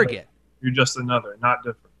target. You're just another, not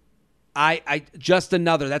different. I just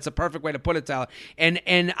another. That's a perfect way to put it, Tyler.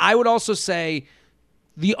 And I would also say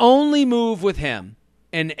the only move with him,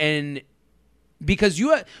 and because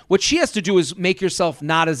what she has to do is make yourself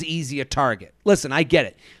not as easy a target. Listen, I get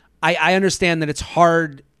it. I understand that it's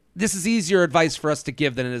hard. This is easier advice for us to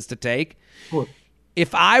give than it is to take. Sure.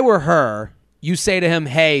 If I were her, you say to him,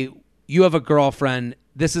 hey, you have a girlfriend.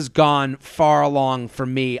 This has gone far along for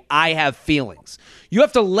me. I have feelings. You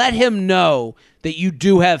have to let him know that you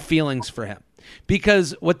do have feelings for him,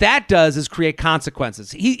 because what that does is create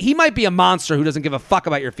consequences. He might be a monster who doesn't give a fuck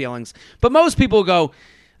about your feelings, but most people go,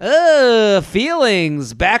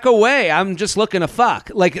 feelings, back away. I'm just looking to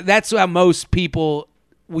fuck. Like, that's how most people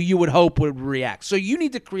you would hope would react. So you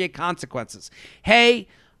need to create consequences. Hey,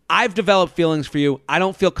 I've developed feelings for you. I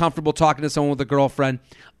don't feel comfortable talking to someone with a girlfriend.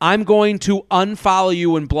 I'm going to unfollow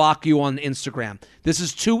you and block you on Instagram. This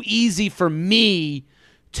is too easy for me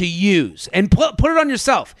to use. And put it on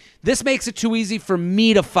yourself. This makes it too easy for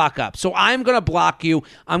me to fuck up. So I'm going to block you.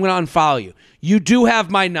 I'm going to unfollow you. You do have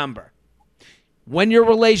my number. When your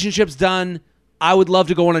relationship's done, I would love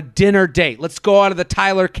to go on a dinner date. Let's go out of the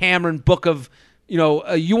Tyler Cameron book of,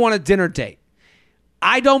 you want a dinner date.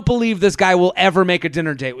 I don't believe this guy will ever make a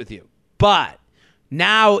dinner date with you. But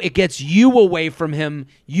now it gets you away from him.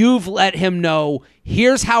 You've let him know,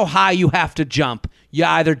 here's how high you have to jump. You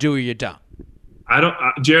either do or you don't.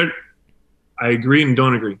 Jared, I agree and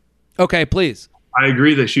don't agree. Okay, please. I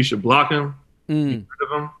agree that she should block him, get rid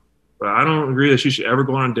of him, but I don't agree that she should ever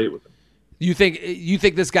go on a date with him. You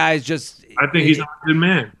think this guy is just? I think he's not a good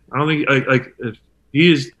man. I don't think if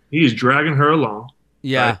he is dragging her along.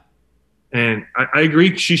 Yeah. Right? And I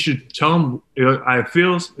agree. She should tell him, I have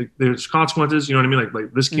feels, like there's consequences. You know what I mean?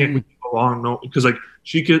 Like this can't go along. No, because like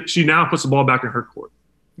she now puts the ball back in her court.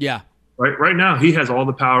 Yeah. Right now, he has all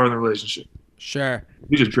the power in the relationship. Sure.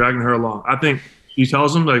 He's just dragging her along. I think he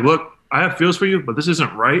tells him like, look, I have feels for you, but this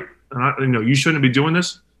isn't right. And you shouldn't be doing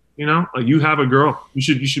this. Like you have a girl. You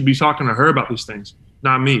should be talking to her about these things,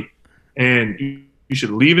 not me. And you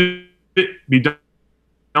should leave it, be done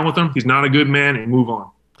with him. He's not a good man, and move on.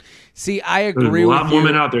 See, I agree with There's you. a lot of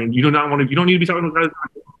women out there, and you don't need to be talking to guys.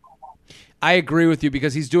 I agree with you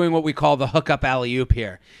because he's doing what we call the hookup alley-oop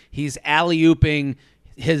here. He's alley-ooping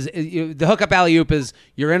the hookup alley-oop is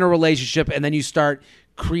you're in a relationship and then you start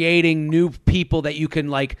creating new people that you can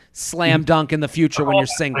like slam dunk in the future when you're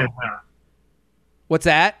single. What's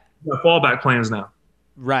that? The fallback plans now.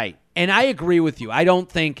 Right. And I agree with you. I don't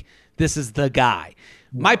think this is the guy.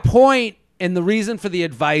 My point and the reason for the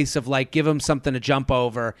advice of like give him something to jump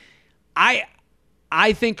over, I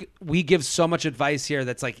think we give so much advice here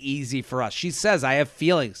that's like easy for us. She says, I have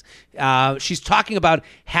feelings. She's talking about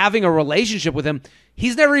having a relationship with him.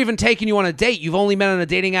 He's never even taken you on a date. You've only met on a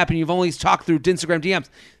dating app and you've only talked through Instagram DMs.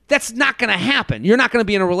 That's not going to happen. You're not going to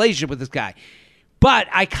be in a relationship with this guy. But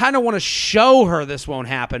I kind of want to show her this won't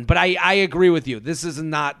happen. But I agree with you. This is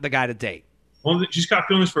not the guy to date. Well, she's got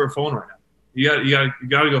feelings for her phone right now. You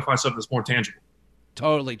got to go find something that's more tangible.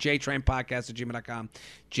 Totally. JTrainPodcast@gmail.com.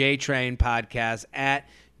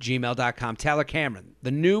 JTrainPodcast@gmail.com. Tyler Cameron,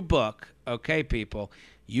 the new book, okay, people,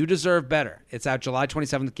 You Deserve Better. It's out July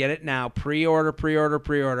 27th. Get it now.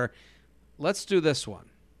 Pre-order. Let's do this one.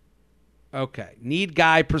 Okay. Need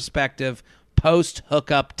guy perspective,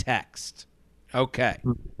 post-hookup text. Okay.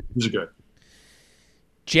 These are good.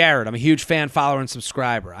 Jared, I'm a huge fan, follower, and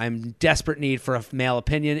subscriber. I'm in desperate need for a male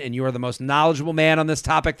opinion, and you are the most knowledgeable man on this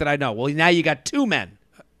topic that I know. Well, now you got two men.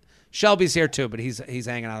 Shelby's here too, but he's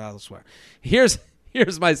hanging out elsewhere. Here's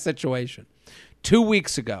my situation. 2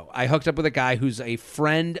 weeks ago, I hooked up with a guy who's a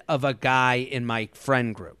friend of a guy in my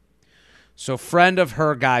friend group. So friend of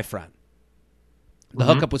her guy friend. The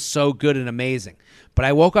hookup was so good and amazing. But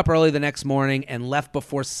I woke up early the next morning and left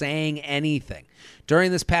before saying anything.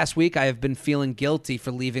 During this past week, I have been feeling guilty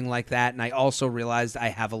for leaving like that, and I also realized I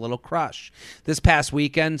have a little crush. This past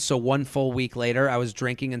weekend, so 1 full week later, I was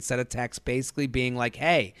drinking and sent a text basically being like,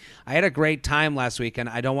 hey, I had a great time last weekend.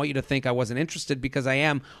 I don't want you to think I wasn't interested because I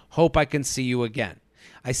am. Hope I can see you again.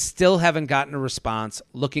 I still haven't gotten a response.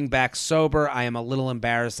 Looking back sober, I am a little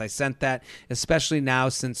embarrassed I sent that, especially now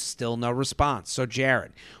since still no response. So,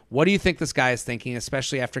 Jared, what do you think this guy is thinking,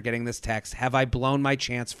 especially after getting this text? Have I blown my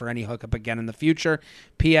chance for any hookup again in the future?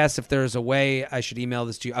 P.S. If there is a way, I should email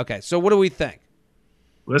this to you. Okay, so what do we think?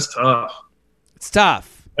 That's tough. It's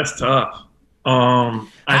tough. That's tough.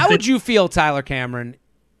 How would you feel, Tyler Cameron?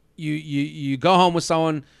 You go home with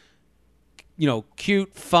someone,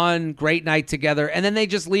 cute, fun, great night together, and then they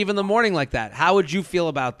just leave in the morning like that. How would you feel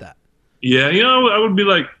about that? Yeah, I would be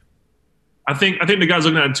like, I think the guy's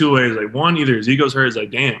looking at it two ways. Like one, either his ego's hurt, is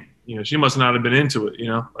like, damn, she must not have been into it,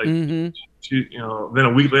 like she, then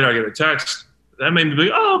a week later I get a text that made me be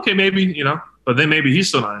like, oh, okay, maybe, but then maybe he's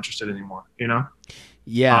still not interested anymore,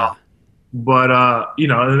 Yeah. But on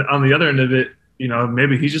the other end of it,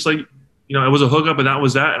 maybe he's just like, it was a hookup and that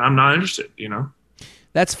was that, and I'm not interested,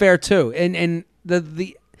 That's fair too, and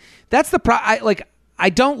that's the I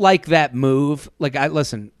don't like that move. Like what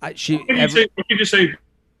can you just say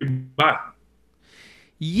bye?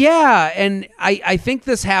 Yeah, and I think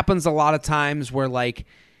this happens a lot of times where like,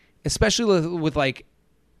 especially with like,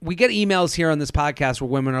 we get emails here on this podcast where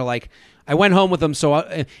women are like, I went home with them, so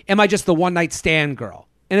am I just the one night stand girl?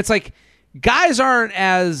 And it's like, guys aren't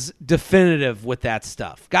as definitive with that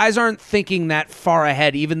stuff. Guys aren't thinking that far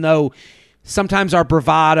ahead, even though sometimes our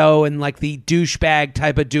bravado and like the douchebag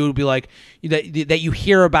type of dude would be like that you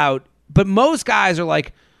hear about. But most guys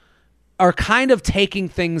are kind of taking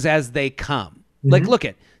things as they come. Like, look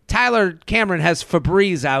at Tyler Cameron has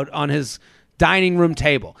Febreze out on his dining room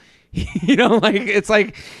table. It's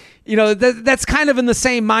like, that's kind of in the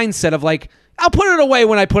same mindset of like, I'll put it away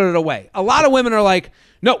when I put it away. A lot of women are like,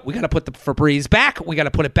 no, we got to put the Febreze back. We got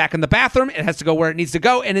to put it back in the bathroom. It has to go where it needs to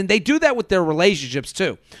go. And then they do that with their relationships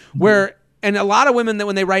too, and a lot of women that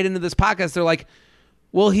when they write into this podcast, they're like,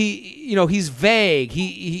 well, he's vague.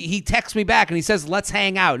 He texts me back and he says, let's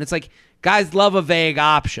hang out. And it's like, guys love a vague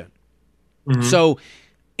option. So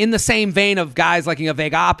in the same vein of guys liking a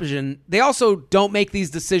vague option, they also don't make these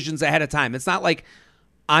decisions ahead of time. It's not like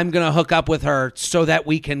I'm going to hook up with her so that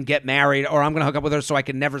we can get married, or I'm going to hook up with her so I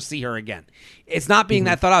can never see her again. It's not being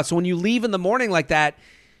that thought out. So when you leave in the morning like that,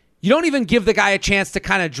 you don't even give the guy a chance to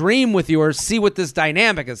kind of dream with you or see what this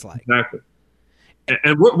dynamic is like. Exactly.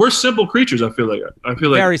 and we're simple creatures. I feel like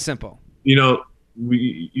Very simple. You know,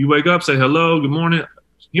 you wake up, say hello, good morning.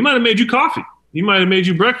 He might have made you coffee. He might have made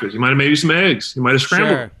you breakfast. He might have made you some eggs. He might have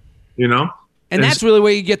scrambled. Sure. You know, and that's really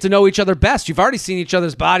where you get to know each other best. You've already seen each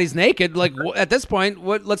other's bodies naked. Like at this point,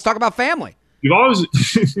 let's talk about family. You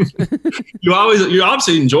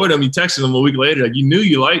obviously enjoyed them. You texted them a week later. Like you knew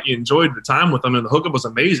you enjoyed the time with them, and the hookup was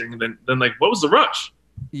amazing. And then like, what was the rush?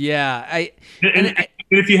 Yeah, and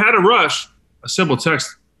if you had a rush, a simple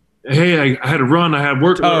text, hey, I had to run. I had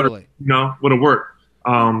work. Totally. Would have worked.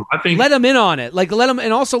 I think let them in on it. Like let them,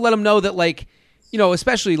 and also let them know that like, you know,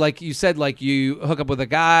 especially like you said, like you hook up with a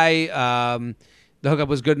guy. The hookup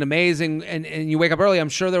was good and amazing, and you wake up early. I'm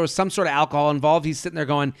sure there was some sort of alcohol involved. He's sitting there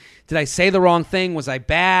going, did I say the wrong thing? Was I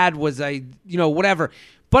bad? Was I, whatever.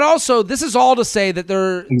 But also, this is all to say that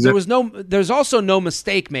there's also no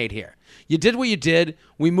mistake made here. You did what you did.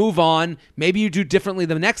 We move on. Maybe you do differently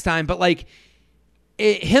the next time. But like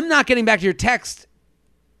him not getting back to your text,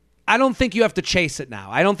 I don't think you have to chase it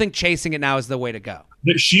now. I don't think chasing it now is the way to go.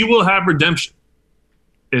 She will have redemption.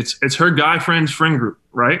 It's her guy friend's friend group,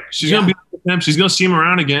 right? She's gonna be with him. She's gonna see him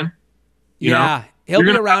around again. You know? He'll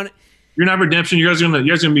be around. You're gonna have redemption. You guys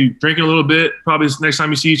gonna be drinking a little bit. Probably next time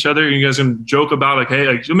you see each other, you guys gonna joke about like, hey,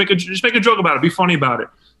 like, just make a joke about it. Be funny about it.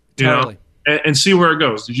 You know, and see where it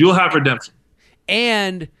goes. You'll have redemption.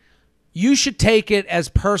 And you should take it as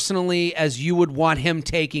personally as you would want him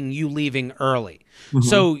taking you leaving early. Mm-hmm.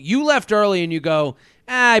 So you left early and you go,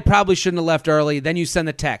 I probably shouldn't have left early. Then you send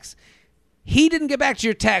the text. He didn't get back to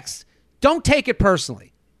your text. Don't take it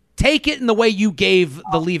personally. Take it in the way you gave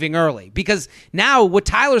the leaving early. Because now what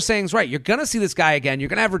Tyler's saying is right. You're going to see this guy again. You're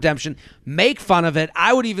going to have redemption. Make fun of it.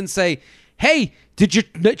 I would even say, hey, did you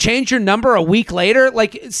change your number a week later?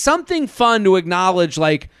 Like something fun to acknowledge,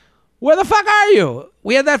 like, where the fuck are you?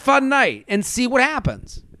 We had that fun night, and see what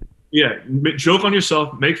happens. Yeah, joke on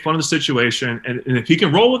yourself, make fun of the situation, and if he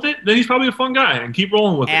can roll with it, then he's probably a fun guy, and keep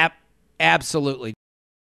rolling with it. Absolutely.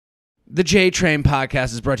 The J-Train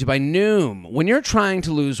podcast is brought to you by Noom. When you're trying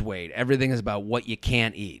to lose weight, everything is about what you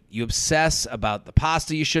can't eat. You obsess about the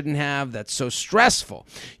pasta you shouldn't have. That's so stressful.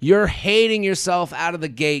 You're hating yourself out of the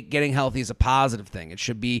gate. Getting healthy is a positive thing. It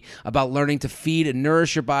should be about learning to feed and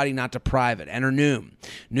nourish your body, not deprive it. Enter Noom.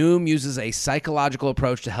 Noom uses a psychological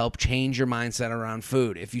approach to help change your mindset around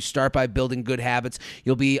food. If you start by building good habits,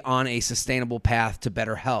 you'll be on a sustainable path to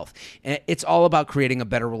better health. And it's all about creating a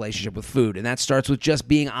better relationship with food, and that starts with just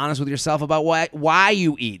being honest with yourself about why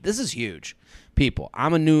you eat. This is huge. People,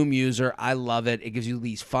 I'm a Noom user. I love it. It gives you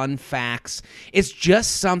these fun facts. It's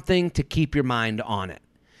just something to keep your mind on it.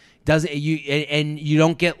 You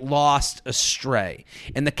don't get lost astray.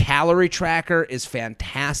 And the calorie tracker is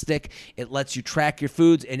fantastic. It lets you track your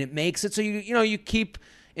foods, and it makes it so you keep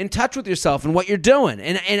in touch with yourself and what you're doing.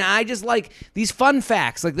 And I just like these fun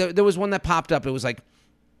facts. Like there was one that popped up. It was like,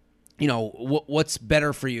 what's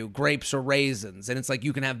better for you, grapes or raisins? And it's like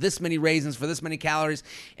you can have this many raisins for this many calories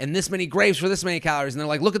and this many grapes for this many calories. And they're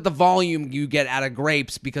like, look at the volume you get out of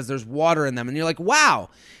grapes because there's water in them. And you're like, wow,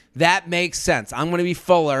 that makes sense. I'm going to be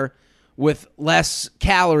fuller with less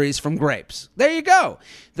calories from grapes. There you go.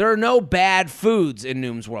 There are no bad foods in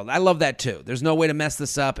Noom's world. I love that too. There's no way to mess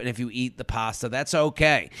this up, and if you eat the pasta, that's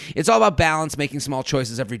okay. It's all about balance, making small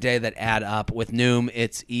choices every day that add up. With Noom,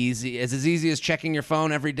 it's easy. It's as easy as checking your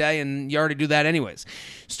phone every day, and you already do that anyways.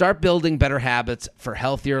 Start building better habits for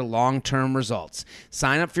healthier long-term results.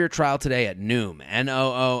 Sign up for your trial today at Noom,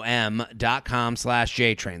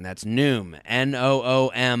 Noom.com/JTrain. That's Noom,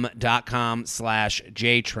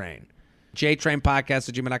 Noom.com/JTrain. JTrain Podcast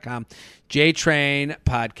at gmail.com. JTrain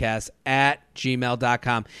Podcast at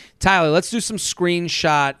gmail.com. Tyler, let's do some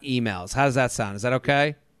screenshot emails. How does that sound? Is that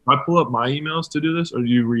okay? I pull up my emails to do this, or do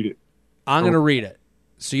you read it? I'm going to read it.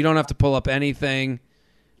 So you don't have to pull up anything.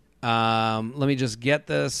 Let me just get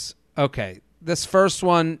this. Okay. This first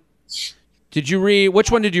one, did you read? Which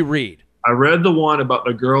one did you read? I read the one about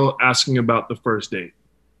the girl asking about the first date.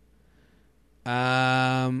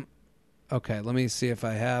 Okay. Let me see if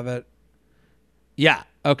I have it. Yeah.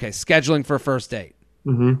 Okay. Scheduling for a first date.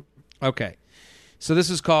 Mm-hmm. Okay. So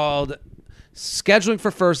this is called Scheduling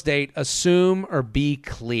for First Date, Assume or Be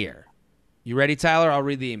Clear. You ready, Tyler? I'll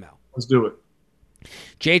read the email. Let's do it.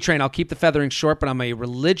 J-Train, I'll keep the feathering short, but I'm a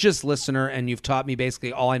religious listener, and you've taught me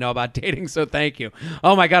basically all I know about dating, so thank you.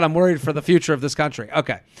 Oh, my God, I'm worried for the future of this country.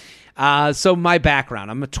 Okay. So my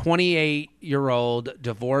background, I'm a 28-year-old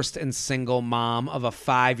divorced and single mom of a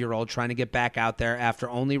 5-year-old trying to get back out there after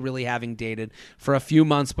only really having dated for a few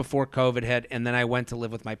months before COVID hit, and then I went to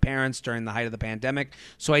live with my parents during the height of the pandemic,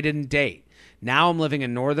 so I didn't date. Now I'm living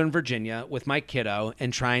in Northern Virginia with my kiddo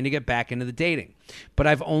and trying to get back into the dating. But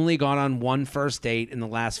I've only gone on one first date in the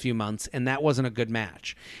last few months, and that wasn't a good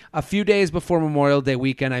match. A few days before Memorial Day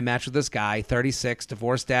weekend, I matched with this guy, 36,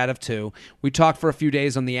 divorced dad of 2. We talked for a few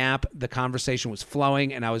days on the app. The conversation was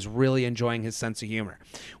flowing, and I was really enjoying his sense of humor.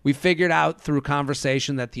 We figured out through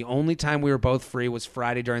conversation that the only time we were both free was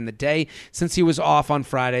Friday during the day, since he was off on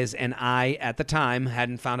Fridays, and I, at the time,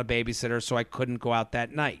 hadn't found a babysitter, so I couldn't go out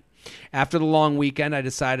that night. After the long weekend, I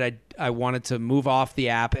decided I wanted to move off the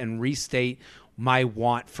app and restate my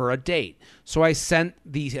want for a date. So I sent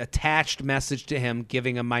the attached message to him,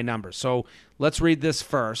 giving him my number. So let's read this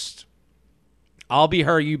first. I'll be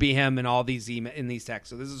her, you be him, in all these in these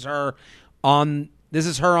texts. So this is her on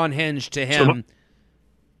Hinge to him. So am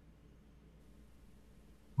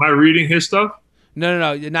I reading his stuff?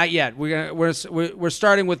 No, not yet. We're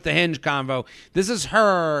starting with the Hinge convo. This is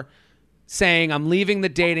her saying, I'm leaving the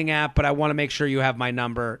dating app, but I want to make sure you have my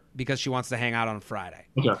number because she wants to hang out on Friday.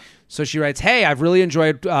 Okay. So she writes, hey, I've really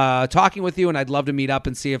enjoyed talking with you, and I'd love to meet up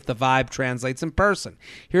and see if the vibe translates in person.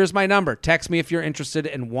 Here's my number. Text me if you're interested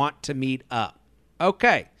and want to meet up.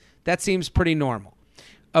 Okay. That seems pretty normal.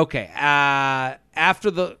 Okay. He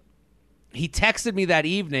texted me that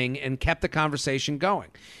evening and kept the conversation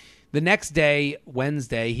going. The next day,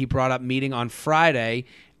 Wednesday, he brought up meeting on Friday,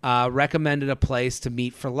 recommended a place to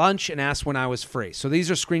meet for lunch, and asked when I was free. So these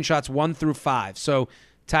are screenshots 1 through 5. So,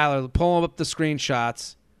 Tyler, pull up the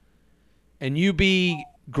screenshots, and you be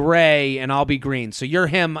gray, and I'll be green. So you're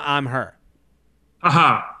him, I'm her.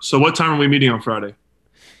 Aha. So what time are we meeting on Friday?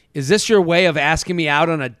 Is this your way of asking me out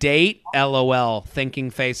on a date? LOL, thinking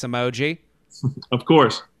face emoji. Of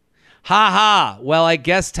course. Ha ha. Well, I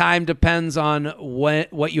guess time depends on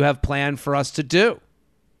what you have planned for us to do.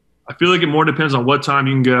 I feel like it more depends on what time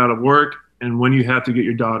you can get out of work and when you have to get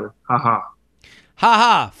your daughter. Ha ha. Ha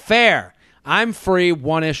ha. Fair. I'm free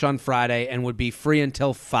 1-ish on Friday and would be free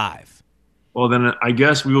until 5. Well, then I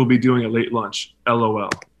guess we will be doing a late lunch. LOL.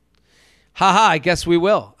 Ha ha. I guess we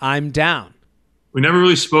will. I'm down. We never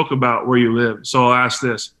really spoke about where you live, so I'll ask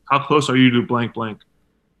this. How close are you to blank blank?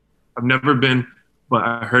 I've never been, but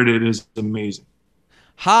I heard it is amazing.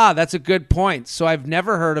 Ha, that's a good point. So I've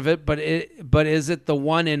never heard of it, but is it the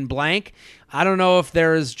one in blank? I don't know if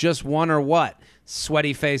there is just one or what.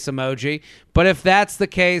 Sweaty face emoji. But if that's the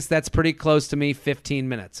case, that's pretty close to me, 15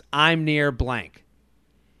 minutes. I'm near blank.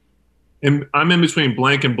 And I'm in between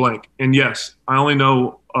blank and blank. And yes, I only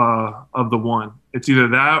know of the one. It's either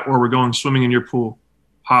that or we're going swimming in your pool.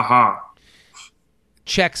 Ha ha.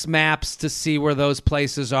 Checks maps to see where those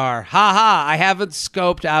places are. Ha ha, I haven't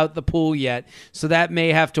scoped out the pool yet, so that may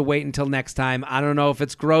have to wait until next time. I don't know if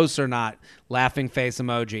it's gross or not. Laughing face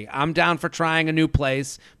emoji. I'm down for trying a new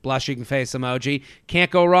place. Blushing face emoji.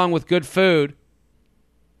 Can't go wrong with good food.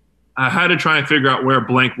 I had to try and figure out where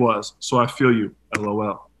blank was, so I feel you.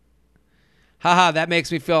 LOL. Haha, that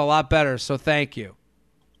makes me feel a lot better, so thank you.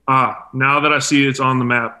 Now that I see it's on the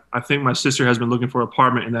map, I think my sister has been looking for an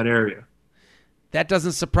apartment in that area. That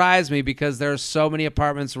doesn't surprise me because there are so many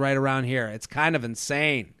apartments right around here. It's kind of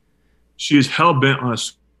insane. She is hell-bent on a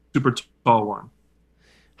super tall one.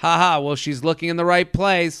 Haha, well, she's looking in the right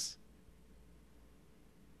place.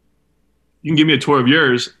 You can give me a tour of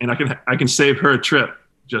yours, and I can save her a trip.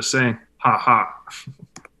 Just saying. Ha ha.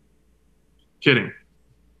 Kidding.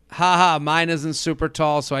 Haha, mine isn't super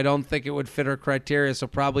tall, so I don't think it would fit her criteria, so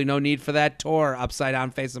probably no need for that tour. Upside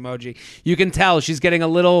down face emoji. You can tell she's getting a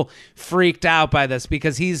little freaked out by this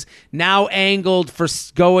because he's now angled for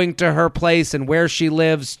going to her place and where she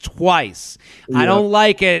lives twice. Yeah. I don't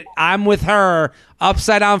like it. I'm with her.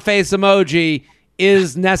 Upside down face emoji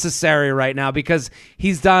is necessary right now because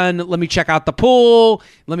he's done, let me check out the pool,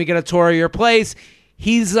 let me get a tour of your place.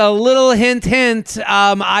 He's a little hint.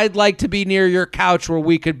 I'd like to be near your couch where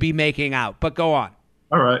we could be making out. But go on.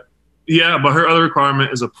 All right. Yeah, but her other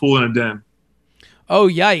requirement is a pool and a den. Oh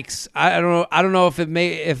yikes! I don't know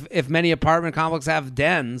if many apartment complexes have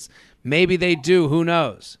dens. Maybe they do. Who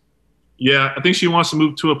knows? Yeah, I think she wants to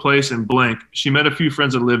move to a place in blank. She met a few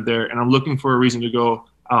friends that live there, and I'm looking for a reason to go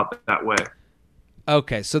out that way.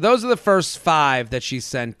 Okay, so those are the first 5 that she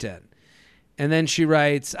sent in. And then she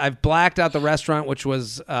writes, I've blacked out the restaurant, which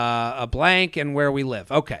was a blank, and where we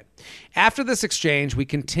live. Okay. After this exchange, we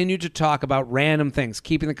continued to talk about random things,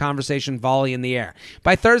 keeping the conversation volley in the air.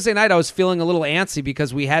 By Thursday night, I was feeling a little antsy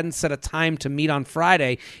because we hadn't set a time to meet on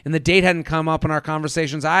Friday, and the date hadn't come up in our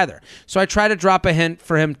conversations either. So I tried to drop a hint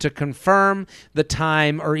for him to confirm the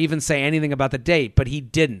time or even say anything about the date, but he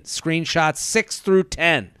didn't. Screenshots 6 through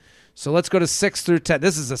 10. So let's go to 6 through 10.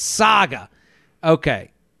 This is a saga.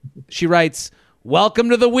 Okay. She writes, welcome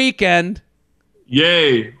to the weekend.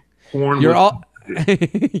 Yay. Porn You're with- all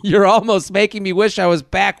you're almost making me wish I was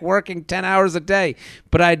back working 10 hours a day,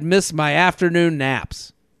 but I'd miss my afternoon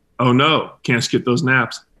naps. Oh no, can't skip those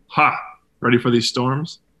naps. Ha! Ready for these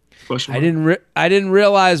storms? Question mark? I didn't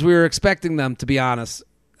realize we were expecting them, to be honest.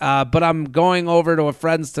 But I'm going over to a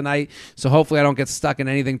friend's tonight, so hopefully I don't get stuck in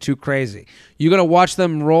anything too crazy. You gonna watch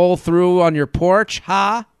them roll through on your porch,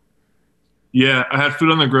 huh? Yeah, I had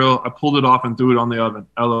food on the grill. I pulled it off and threw it on the oven.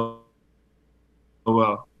 LOL.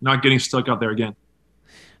 Not getting stuck out there again.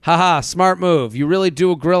 Haha, smart move. You really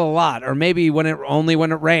do grill a lot, or maybe only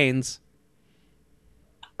when it rains.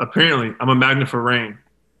 Apparently, I'm a magnet for rain.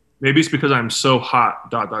 Maybe it's because I'm so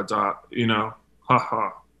hot. .. You know.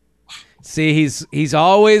 Ha. See, he's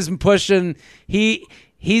always pushing.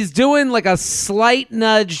 He's doing like a slight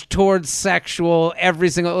nudge towards sexual every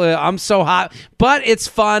single. I'm so hot, but it's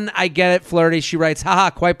fun. I get it. Flirty. She writes, haha.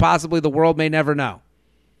 Quite possibly the world may never know.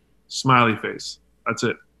 Smiley face. That's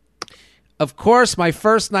it. Of course, my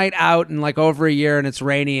first night out in like over a year, and it's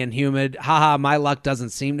rainy and humid. Haha, my luck doesn't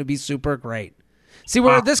seem to be super great. See,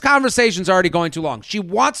 this conversation's already going too long. She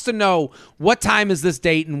wants to know what time is this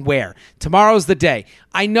date and where. Tomorrow's the day.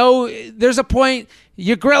 I know there's a point.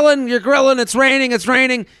 You're grilling, it's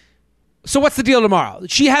raining. So what's the deal tomorrow?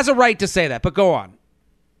 She has a right to say that, but go on.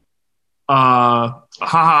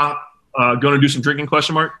 Going to do some drinking,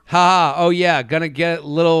 question mark? Haha, oh yeah, gonna get a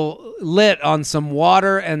little lit on some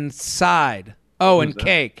water and side. Oh, and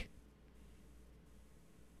cake.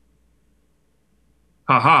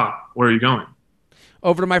 Haha, where are you going?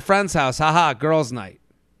 Over to my friend's house. Haha, girls' night.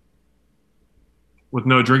 With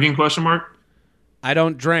no drinking, question mark? I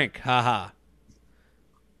don't drink. Haha.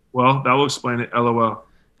 Well, that will explain it. LOL.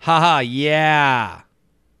 Haha, yeah.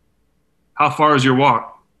 How far is your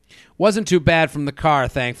walk? Wasn't too bad from the car,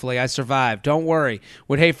 thankfully. I survived. Don't worry.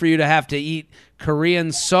 Would hate for you to have to eat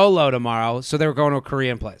Korean solo tomorrow, so they were going to a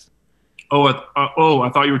Korean place. I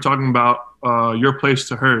thought you were talking about your place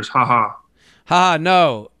to hers. Haha. Haha,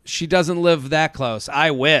 no. She doesn't live that close. I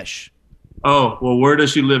wish. Oh, well, where does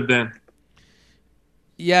she live then?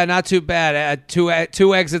 Yeah, not too bad. Two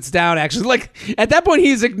exits down, actually. Like, at that point,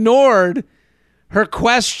 he's ignored her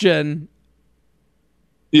question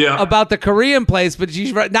about the Korean place, but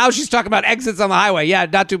now she's talking about exits on the highway. Yeah,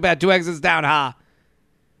 not too bad. 2 exits down, huh?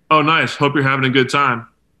 Oh, nice. Hope you're having a good time.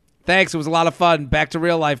 Thanks. It was a lot of fun. Back to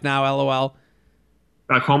real life now, LOL.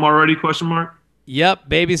 Back home already, question mark? Yep,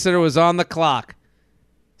 babysitter was on the clock.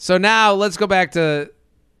 So now let's go back to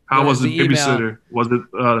how was the babysitter? Email. Was it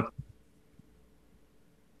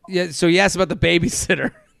Yeah, so he asked about the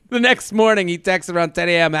babysitter. The next morning, he texted around 10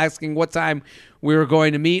 a.m. asking what time we were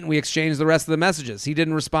going to meet, and we exchanged the rest of the messages. He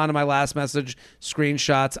didn't respond to my last message,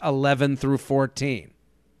 screenshots 11 through 14.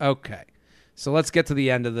 Okay, so let's get to the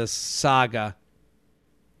end of this saga.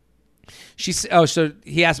 So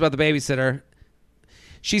he asked about the babysitter.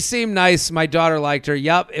 She seemed nice. My daughter liked her.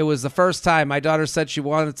 Yup, it was the first time. My daughter said she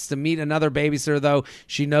wants to meet another babysitter, though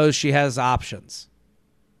she knows she has options.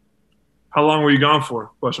 How long were you gone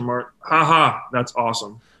for? Question mark. Haha, that's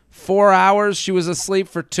awesome. 4 hours. She was asleep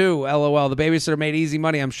for 2. LOL. The babysitter made easy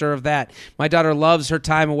money. I'm sure of that. My daughter loves her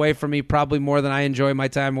time away from me probably more than I enjoy my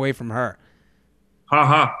time away from her.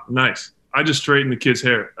 Haha, nice. I just straightened the kid's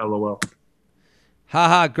hair. LOL.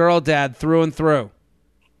 Haha, girl dad through and through.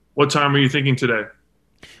 What time are you thinking today?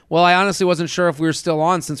 Well, I honestly wasn't sure if we were still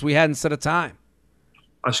on since we hadn't set a time.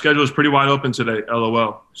 My schedule is pretty wide open today.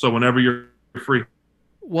 LOL. So whenever you're free.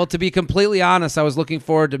 Well, to be completely honest, I was looking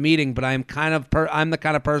forward to meeting, but I'm the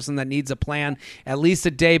kind of person that needs a plan at least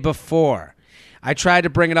a day before. I tried to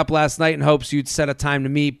bring it up last night in hopes you'd set a time to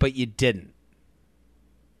meet, but you didn't.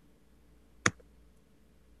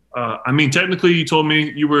 Technically, you told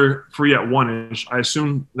me you were free at 1-ish. I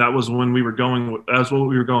assume that was when we were going with. That's what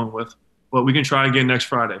we were going with. But we can try again next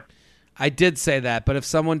Friday. I did say that, but if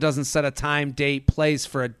someone doesn't set a time, date, place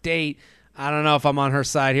for a date, I don't know if I'm on her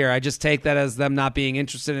side here. I just take that as them not being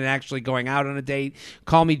interested in actually going out on a date.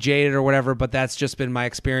 Call me jaded or whatever, but that's just been my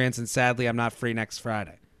experience, and sadly, I'm not free next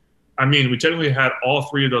Friday. We technically had all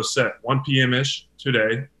 3 of those set. 1 p.m.-ish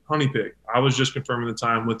today, Honey Pig. I was just confirming the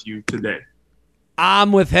time with you today.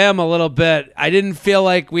 I'm with him a little bit. I didn't feel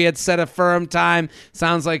like we had set a firm time.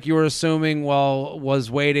 Sounds like you were assuming was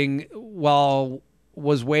waiting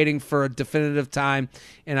for a definitive time,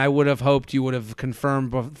 and I would have hoped you would have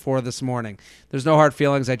confirmed before this morning. There's no hard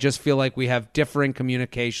feelings. I just feel like we have differing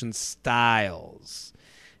communication styles.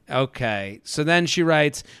 Okay, so then she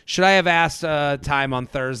writes, should I have asked time on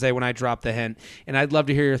Thursday when I dropped the hint? And I'd love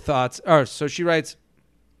to hear your thoughts. So she writes,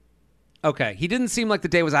 Okay. He didn't seem like the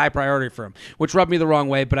day was a high priority for him, which rubbed me the wrong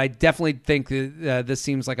way, but I definitely think that this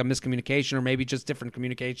seems like a miscommunication or maybe just different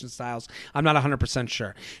communication styles. I'm not 100%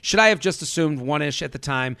 sure. Should I have just assumed 1-ish at the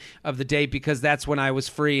time of the date because that's when I was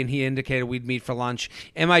free and he indicated we'd meet for lunch?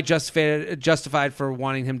 Am I justified for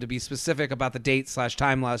wanting him to be specific about the date /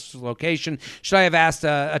 time/location? Should I have asked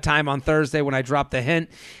a time on Thursday when I dropped the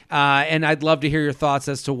hint? And I'd love to hear your thoughts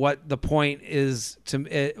as to what the point is.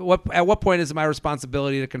 At what point is it my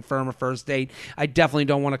responsibility to confirm a first date? I definitely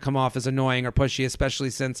don't want to come off as annoying or pushy, especially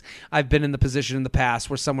since I've been in the position in the past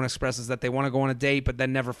where someone expresses that they want to go on a date but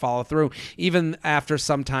then never follow through, even after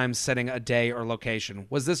sometimes setting a day or location.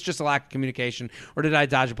 Was this just a lack of communication, or did I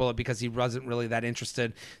dodge a bullet because he wasn't really that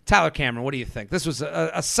interested? Tyler Cameron, what do you think? This was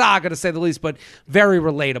a saga, to say the least, but very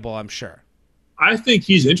relatable, I'm sure. I think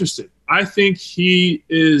he's interested. I think he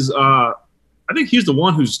is. I think he's the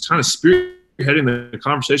one who's kind of spearheading the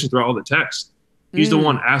conversation throughout all the texts. He's the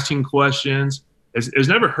one asking questions. It's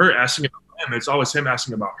never her asking about him. It's always him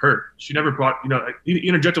asking about her. She never brought, he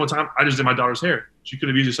interjected one time, I just did my daughter's hair. She could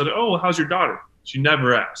have easily said, oh, how's your daughter? She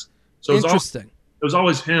never asked. So Interesting. It was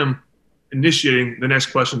always him initiating the next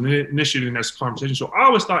question, initiating the next conversation. So I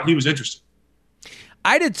always thought he was interested.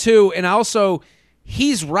 I did too. And also,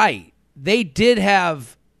 he's right. They did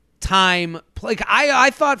have time. Like, I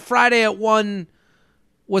thought Friday at 1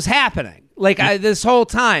 was happening. Like, this whole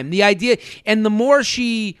time, the idea, and the more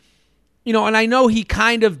she, and I know he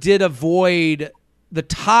kind of did avoid the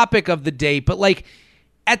topic of the date, but like,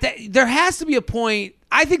 there has to be a point.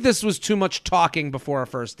 I think this was too much talking before a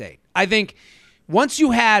first date. I think once you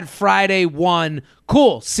had Friday 1,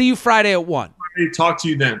 cool, see you Friday at 1. Talk to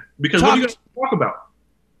you then, because what are you going to talk about?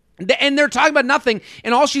 And they're talking about nothing,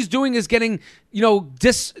 and all she's doing is getting,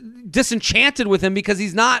 disenchanted with him because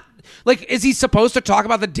he's not. Like, is he supposed to talk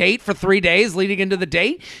about the date for 3 days leading into the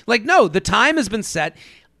date? Like, no, the time has been set.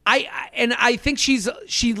 I think she's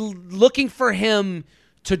looking for him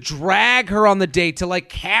to drag her on the date, to like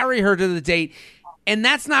carry her to the date, and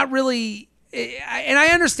that's not really. And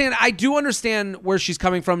I do understand where she's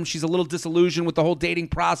coming from. She's a little disillusioned with the whole dating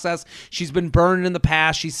process. She's been burned in the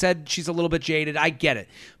past. She said she's a little bit jaded. I get it,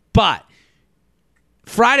 but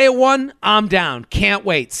Friday at 1, I'm down. Can't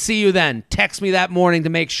wait. See you then. Text me that morning to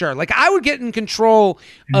make sure. Like, I would get in control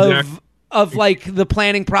of like the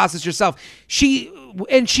planning process yourself. She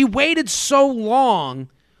waited so long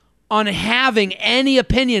on having any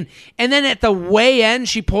opinion, and then at the way end,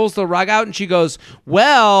 she pulls the rug out and she goes,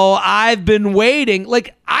 "Well, I've been waiting."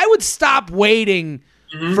 Like, I would stop waiting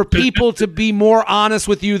for people to be more honest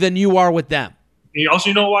with you than you are with them. And also,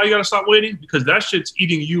 you know why you got to stop waiting? Because that shit's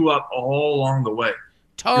eating you up all along the way.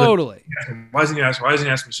 Totally. Why isn't he asking? Why isn't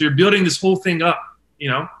he asking? So you're building this whole thing up.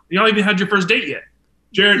 You don't even had your first date yet.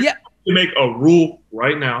 Jared, you make a rule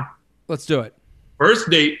right now. Let's do it.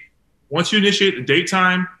 First date, once you initiate the date,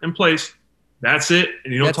 time, and place, that's it.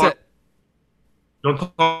 And you don't talk. Don't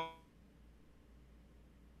talk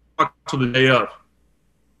till the day of,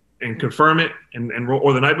 and confirm it,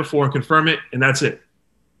 or the night before and confirm it, and that's it.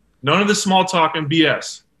 None of this small talk and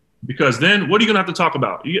BS. Because then, what are you going to have to talk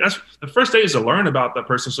about? The first date is to learn about that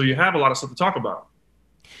person, so you have a lot of stuff to talk about.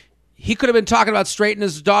 He could have been talking about straightening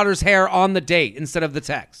his daughter's hair on the date instead of the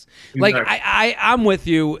text. Exactly. Like, I'm with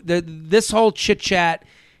you. This whole chit-chat,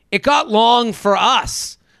 it got long for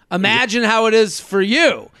us. Imagine how it is for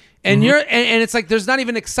you. And and it's like there's not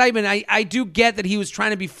even excitement. I do get that he was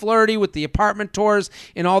trying to be flirty with the apartment tours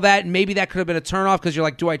and all that, and maybe that could have been a turnoff because you're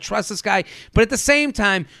like, do I trust this guy? But at the same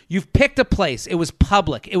time, you've picked a place. It was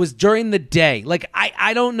public. It was during the day. Like,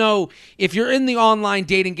 I don't know if you're in the online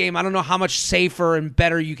dating game. I don't know how much safer and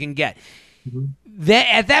better you can get.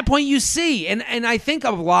 At that point, you see, and I think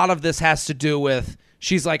a lot of this has to do with.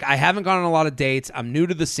 She's like, I haven't gone on a lot of dates. I'm new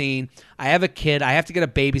to the scene. I have a kid. I have to get a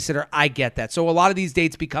babysitter. I get that. So a lot of these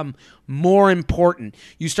dates become more important.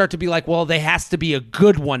 You start to be like, well, there has to be a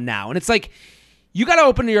good one now. And it's like, you got to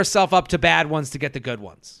open yourself up to bad ones to get the good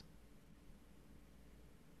ones.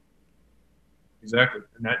 Exactly.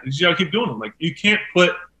 And you just got to keep doing them. Like, you can't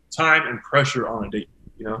put time and pressure on a date.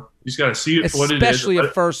 You just got to see it for what it is. Especially a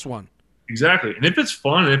first one. Exactly. And if it's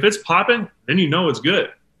fun and if it's popping, then it's good,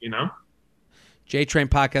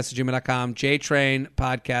 JTrainPodcast@gmail.com.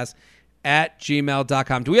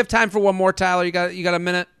 JTrainPodcast@gmail.com. Do we have time for one more, Tyler? You got a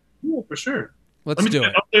minute? Yeah, for sure. Let's do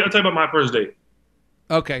it. I'll tell you about my first date.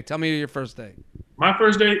 Okay, tell me your first date. My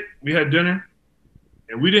first date, we had dinner,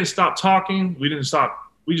 and we didn't stop talking. We didn't stop.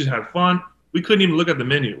 We just had fun. We couldn't even look at the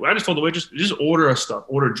menu. I just told the waitress, just order us stuff.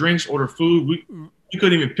 Order drinks, order food. We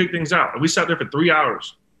couldn't even pick things out. We sat there for 3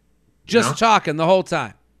 hours. Just talking the whole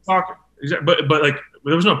time. Talking. Exactly. But like,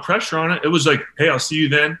 there was no pressure on it. It was like, hey, I'll see you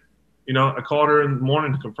then. You know, I called her in the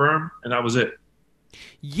morning to confirm, and that was it.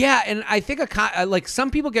 Yeah, and I think like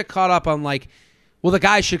some people get caught up on like, well, the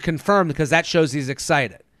guy should confirm because that shows he's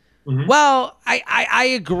excited. Mhm. Well,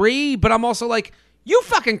 I agree, but I'm also like, you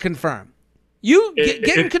fucking confirm. You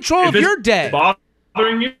get in control of your day.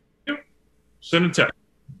 Bothering you, send a text.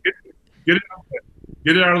 Get it out of the way.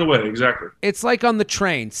 Get it out of the way. Exactly. It's like on the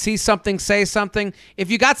train. See something, say something.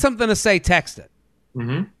 If you got something to say, text it.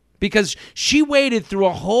 Mm-hmm. Because she waited through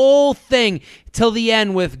a whole thing till the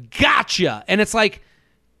end with gotcha. And it's like,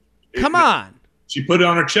 come on. She put it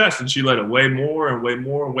on her chest and she let it weigh more and weigh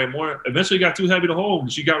more and weigh more. Eventually it got too heavy to hold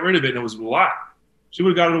and she got rid of it and it was a lot. She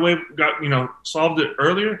would have got it away, solved it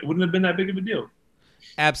earlier. It wouldn't have been that big of a deal.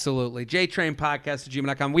 Absolutely.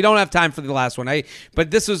 JTrainPodcast@gmail.com. We don't have time for the last one,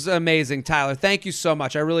 but this was amazing, Tyler. Thank you so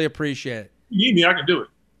much. I really appreciate it. If you need me, I can do it.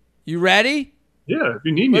 You ready? Yeah, if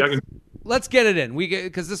you need me, I can. Let's get it in.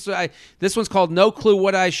 Because this one's called No Clue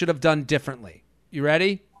What I Should Have Done Differently. You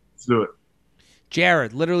ready? Let's do it.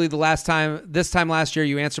 Jared, literally this time last year,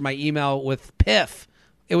 you answered my email with piff.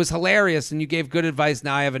 It was hilarious, and you gave good advice.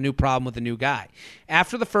 Now I have a new problem with a new guy.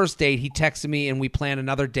 After the first date, he texted me, and we planned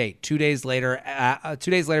another date 2 days later.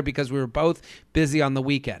 2 days later, because we were both busy on the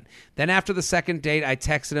weekend. Then after the second date, I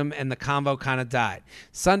texted him, and the convo kind of died.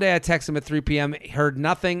 Sunday, I texted him at 3 p.m. Heard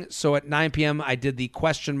nothing, so at 9 p.m., I did the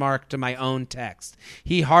question mark to my own text.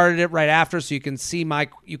 He hearted it right after, so you can't see my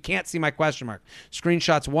question mark.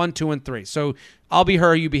 Screenshots 1, 2, and 3. So I'll be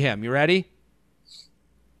her, you be him. You ready?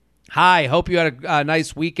 Hi, hope you had a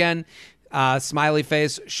nice weekend. Smiley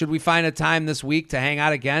face. Should we find a time this week to hang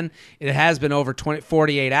out again? It has been over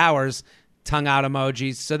 48 hours. Tongue out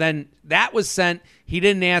emojis. So then that was sent. He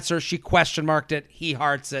didn't answer. She question marked it. He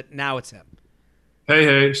hearts it. Now it's him.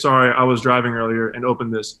 Hey, sorry, I was driving earlier and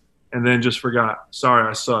opened this and then just forgot. Sorry,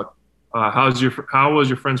 I suck. How was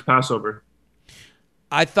your friend's Passover?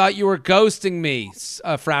 I thought you were ghosting me,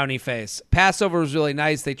 frowny face. Passover was really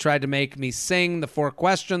nice. They tried to make me sing the 4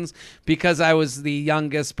 questions because I was the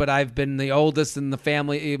youngest, but I've been the oldest in the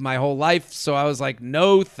family my whole life. So I was like,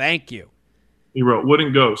 no, thank you. He wrote,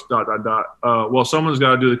 wouldn't ghost, ... Well, someone's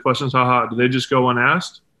got to do the questions, haha. Did they just go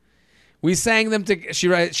unasked? We sang them she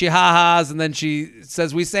ha-has, and then she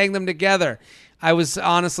says we sang them together. I was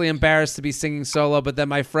honestly embarrassed to be singing solo, but then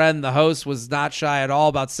my friend, the host, was not shy at all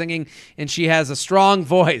about singing, and she has a strong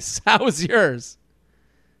voice. How was yours?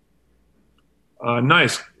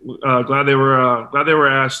 Nice. Glad they were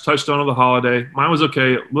asked. Touchstone of the holiday. Mine was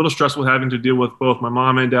okay. A little stressful having to deal with both my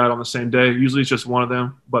mom and dad on the same day. Usually it's just one of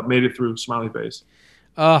them, but made it through. Smiley face.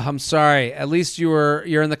 Oh, I'm sorry. At least you're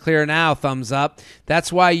in the clear now. Thumbs up.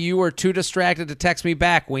 That's why you were too distracted to text me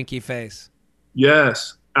back. Winky face.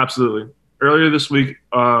 Yes, absolutely. Earlier this week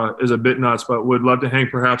is a bit nuts, but would love to hang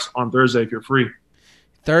perhaps on Thursday if you're free.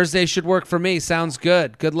 Thursday should work for me. Sounds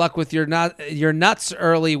good. Good luck with your nuts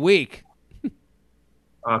early week.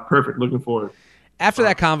 Perfect. Looking forward. After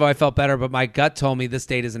that convo, I felt better, but my gut told me this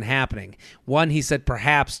date isn't happening. 1, he said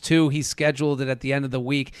perhaps. 2, he scheduled it at the end of the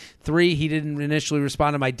week. 3, he didn't initially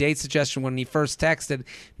respond to my date suggestion when he first texted.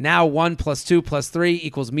 Now 1 + 2 + 3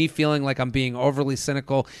 equals me feeling like I'm being overly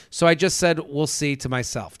cynical. So I just said, we'll see to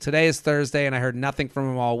myself. Today is Thursday, and I heard nothing from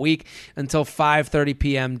him all week until 5:30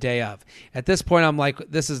 p.m. day of. At this point, I'm like,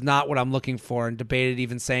 this is not what I'm looking for, and debated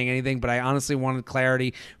even saying anything, but I honestly wanted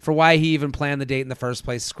clarity for why he even planned the date in the first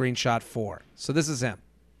place. Screenshot 4. So this is him.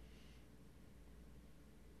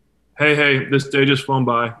 Hey, this day just flown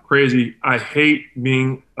by. Crazy. I hate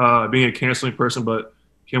being a canceling person, but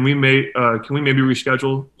can we maybe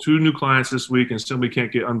reschedule 2 new clients this week and simply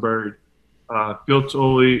can't get unburied? Feel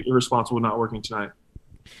totally irresponsible not working tonight.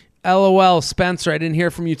 LOL, Spencer. I didn't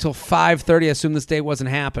hear from you till 5:30. I assume this date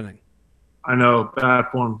wasn't happening. I know, bad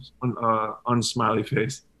form on smiley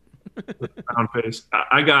face, round face.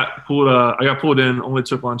 I got pulled in. Only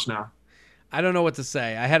took lunch now. I don't know what to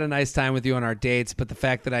say. I had a nice time with you on our dates, but the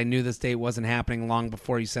fact that I knew this date wasn't happening long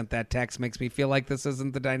before you sent that text makes me feel like this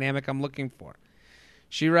isn't the dynamic I'm looking for.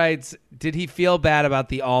 She writes, did he feel bad about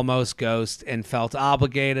the almost ghost and felt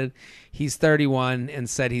obligated? He's 31 and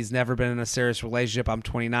said he's never been in a serious relationship. I'm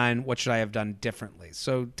 29. What should I have done differently?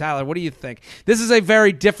 So, Tyler, what do you think? This is a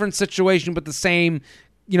very different situation, but the same,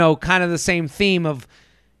 kind of the same theme of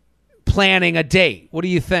planning a date. What do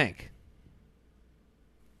you think?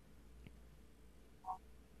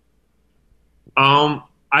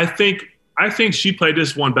 I think she played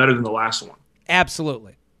this one better than the last one.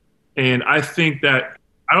 Absolutely. And I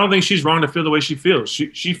don't think she's wrong to feel the way she feels.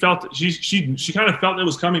 She felt she kind of felt it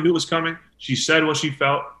was coming, knew it was coming. She said what she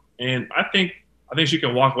felt, and I think she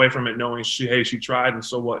can walk away from it knowing she tried, and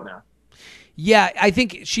so what now? Yeah, I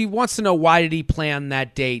think she wants to know, why did he plan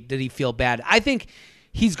that date? Did he feel bad? I think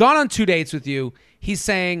he's gone on 2 dates with you. He's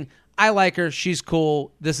saying, I like her. She's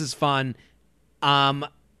cool. This is fun.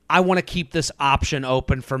 I want to keep this option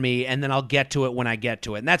open for me, and then I'll get to it when I get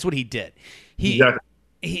to it. And that's what he did.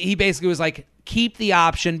 He basically was like, keep the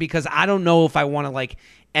option because I don't know if I want to like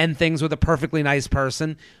end things with a perfectly nice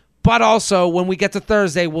person. But also, when we get to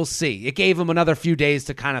Thursday, we'll see. It gave him another few days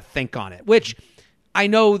to kind of think on it, which I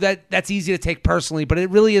know that's easy to take personally, but it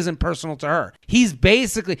really isn't personal to her. He's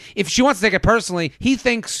basically, if she wants to take it personally, he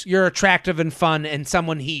thinks you're attractive and fun and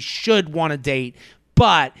someone he should want to date,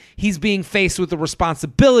 but he's being faced with the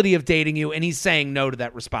responsibility of dating you, and he's saying no to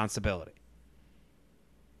that responsibility.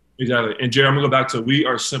 Exactly. And Jared, I'm going to go back to, we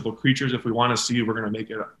are simple creatures. If we want to see you, we're going to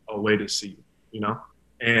make it a way to see you, you know?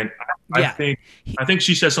 And I think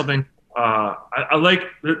she said something, I like,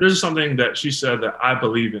 there's something that she said that I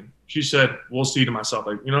believe in. She said, we'll see, to myself,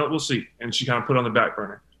 like, you know, we'll see. And she kind of put it on the back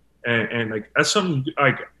burner. And like, that's something,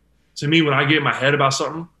 like, to me, when I get in my head about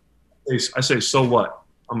something, I say, so what?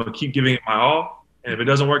 I'm going to keep giving it my all. And if it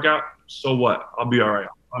doesn't work out, so what? I'll be all right.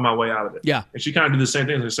 I'll find my way out of it. Yeah. And she kind of did the same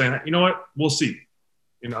thing. Like saying, you know what? We'll see.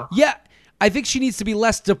 You know? Yeah. I think she needs to be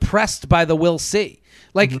less depressed by the we'll see.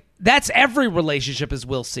 Like, that's every relationship is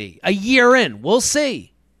we'll see. A year in, we'll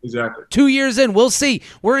see. Exactly. 2 years in, we'll see.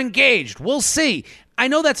 We're engaged. We'll see. I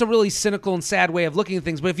know that's a really cynical and sad way of looking at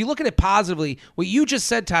things, but if you look at it positively, what you just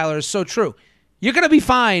said, Tyler, is so true. You're going to be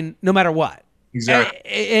fine no matter what. Exactly.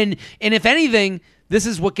 And if anything, this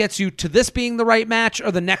is what gets you to this being the right match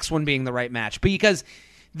or the next one being the right match. Because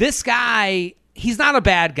this guy, he's not a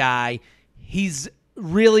bad guy. He's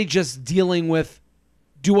really just dealing with,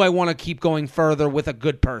 do I want to keep going further with a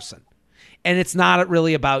good person? And it's not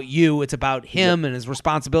really about you. It's about him and his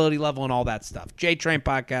responsibility level and all that stuff. JTrain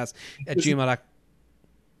Podcast at gmail.com.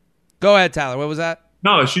 Go ahead, Tyler. What was that?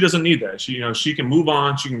 No, she doesn't need that. She, you know, she can move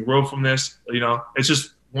on. She can grow from this. You know, it's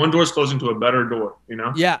just one door's closing to a better door, you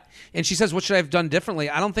know? Yeah. And she says, what should I have done differently?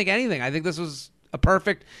 I don't think anything. I think this was a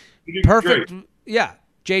perfect. Yeah.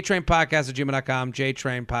 JTrain Podcast at gmail.com.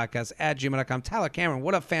 JTrain Podcast at gmail.com. Tyler Cameron,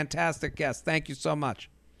 what a fantastic guest. Thank you so much.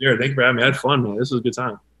 Yeah, thank you for having me. I had fun, man. This was a good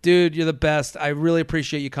time. Dude, you're the best. I really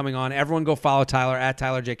appreciate you coming on. Everyone go follow Tyler at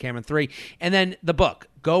Tyler J. Cameron 3. And then the book,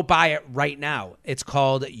 go buy it right now. It's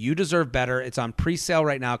called You Deserve Better. It's on pre-sale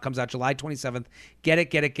right now. It comes out July 27th. Get it,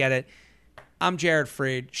 get it, get it. I'm Jared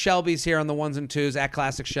Freed. Shelby's here on the ones and twos at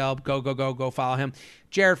Classic Shelb. Go follow him.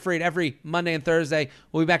 Jared Freed every Monday and Thursday.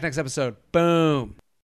 We'll be back next episode. Boom.